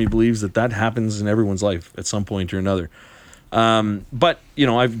and part of me believes that happens in everyone's life at some point or another. But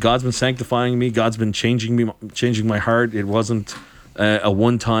God's been sanctifying me. God's been changing my heart. It wasn't a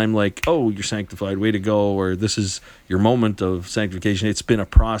one-time like, "Oh, you're sanctified, way to go," or "This is your moment of sanctification." It's been a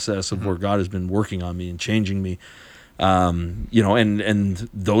process of where God has been working on me and changing me. And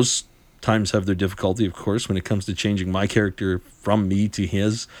those times have their difficulty, of course, when it comes to changing my character from me to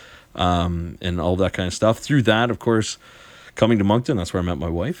His, and all that kind of stuff. Through that, of course, coming to Moncton, that's where I met my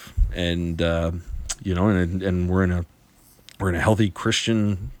wife, and and we're in a healthy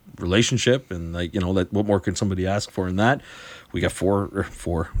Christian relationship, and what more can somebody ask for in that? We got four.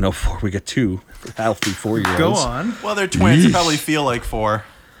 We got 2 healthy 4-year-olds. Go on. Well, they're twins. They probably feel like 4.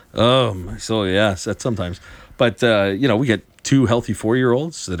 So yes, that's sometimes. But we get 2 healthy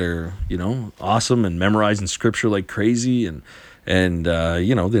 4-year-olds that are awesome and memorizing scripture like crazy, and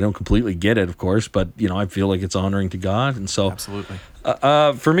they don't completely get it, of course, but I feel like it's honoring to God, and so Absolutely.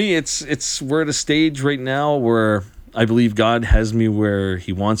 For me, it's we're at a stage right now where I believe God has me where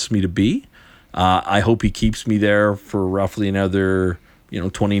He wants me to be. I hope He keeps me there for roughly another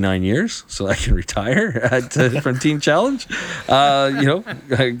 29 years so I can retire from Teen Challenge,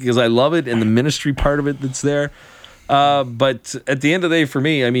 because I love it, and the ministry part of it that's there. But at the end of the day, for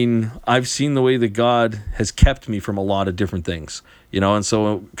me, I mean, I've seen the way that God has kept me from a lot of different things, and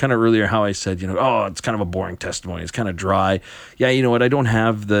so kind of earlier how I said, oh, it's kind of a boring testimony. It's kind of dry. Yeah, you know what? I don't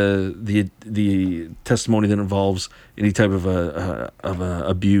have the testimony that involves any type of a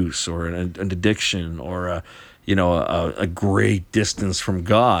abuse or an addiction or a great distance from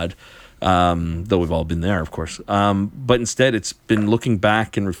God. Though we've all been there, of course. But instead, it's been looking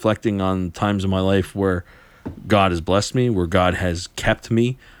back and reflecting on times in my life where God has blessed me, where God has kept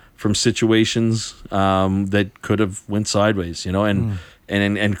me from situations that could have went sideways, and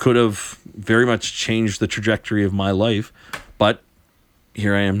could have very much changed the trajectory of my life. But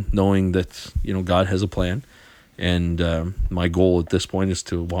here I am, knowing that God has a plan, and my goal at this point is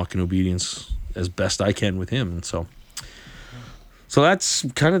to walk in obedience as best I can with Him, and so. So that's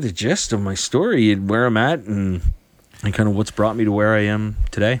kind of the gist of my story and where I'm at and kind of what's brought me to where I am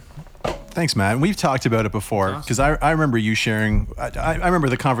today. Thanks, Matt. And we've talked about it before because I remember you sharing, I remember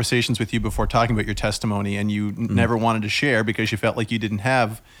the conversations with you before talking about your testimony, and you never wanted to share because you felt like you didn't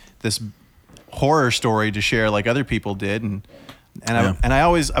have this horror story to share like other people did. I've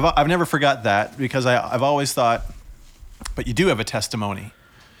never forgot that because I've always thought, but you do have a testimony,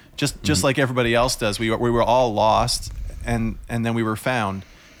 just like everybody else does. We were all lost. And then we were found,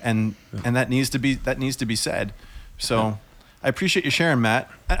 and that needs to be said. So I appreciate you sharing, Matt.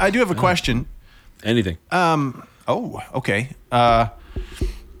 I do have a question. Anything? Okay. That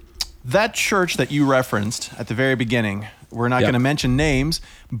church that you referenced at the very beginning, we're not going to mention names.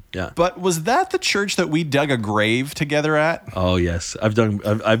 Yeah. But was that the church that we dug a grave together at? Oh yes, I've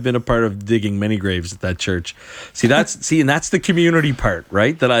been a part of digging many graves at that church. And that's the community part,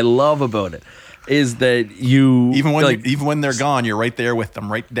 right? That I love about it. Is that you even when they're gone, you're right there with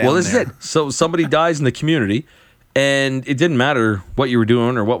them, right down there. Well, this is it. So somebody dies in the community, and it didn't matter what you were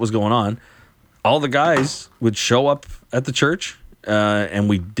doing or what was going on. All the guys would show up at the church, and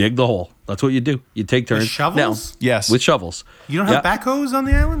we dig the hole. That's what you do. You take turns. With shovels? Now, yes, with shovels. You don't have backhoes on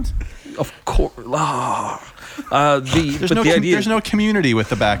the island? Of course. There's no community with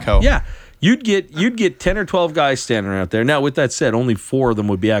the backhoe. Yeah, you'd get 10 or 12 guys standing out there. Now, with that said, only 4 of them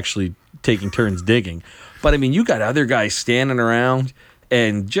would be actually taking turns digging. But I mean, you got other guys standing around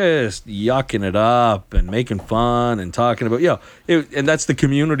and just yucking it up and making fun and talking about, and that's the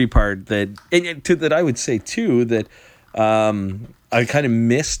community part that I would say too, that I kind of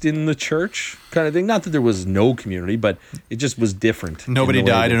missed in the church kind of thing. Not that there was no community, but it just was different. Nobody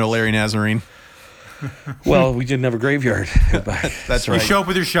died in O'Leary Nazarene. Well, we didn't have a graveyard. That's right. You show up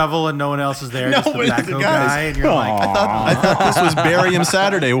with your shovel and no one else is there. Just the backhoe guy, and you're like, I thought this was Bury Him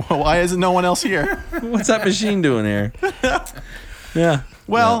Saturday. Why isn't no one else here? What's that machine doing here? Yeah.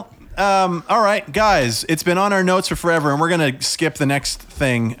 Well, all right, guys, it's been on our notes for forever, and we're going to skip the next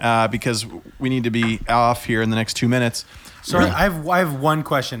thing because we need to be off here in the next 2 minutes. Sorry, I have one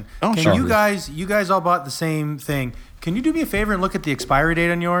question. Oh, Can sure. you guys all bought the same thing. Can you do me a favor and look at the expiry date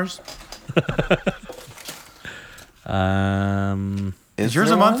on yours? Is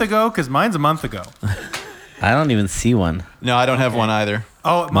yours a month ago? Because mine's a month ago. I don't even see one. No, I don't have one either.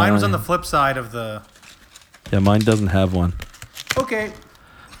 Oh, mine was on the flip side of the... Yeah, mine doesn't have one. Okay.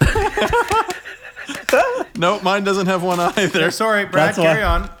 No, mine doesn't have one either. Sorry, Brad, carry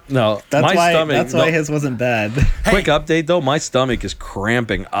on. No, That's stomach. why his wasn't bad. Quick update though, my stomach is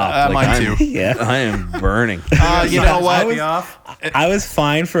cramping up. Mine too. Yeah. I am burning. You know what? I was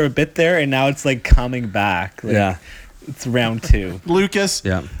fine for a bit there, and now it's like coming back. Like, Yeah. It's round 2. Lucas,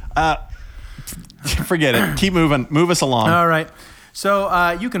 Yeah. forget it. Keep moving. Move us along. All right.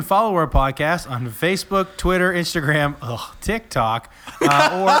 So you can follow our podcast on Facebook, Twitter, Instagram, TikTok, or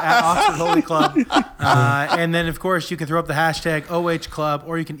at Oxford Holy Club. And then, of course, you can throw up the hashtag OHClub,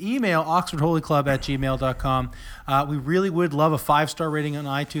 or you can email oxfordholyclub@gmail.com. We really would love a 5-star rating on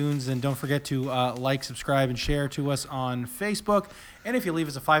iTunes. And don't forget to like, subscribe, and share to us on Facebook. And if you leave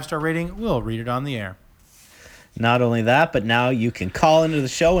us a 5-star rating, we'll read it on the air. Not only that, but now you can call into the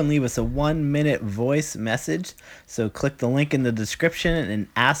show and leave us a 1-minute voice message. So click the link in the description and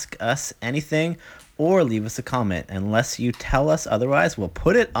ask us anything, or leave us a comment. Unless you tell us otherwise, we'll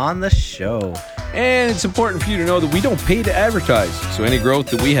put it on the show. And it's important for you to know that we don't pay to advertise. So any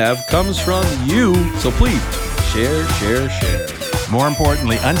growth that we have comes from you. So please, share. More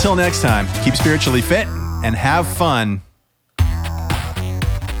importantly, until next time, keep spiritually fit and have fun.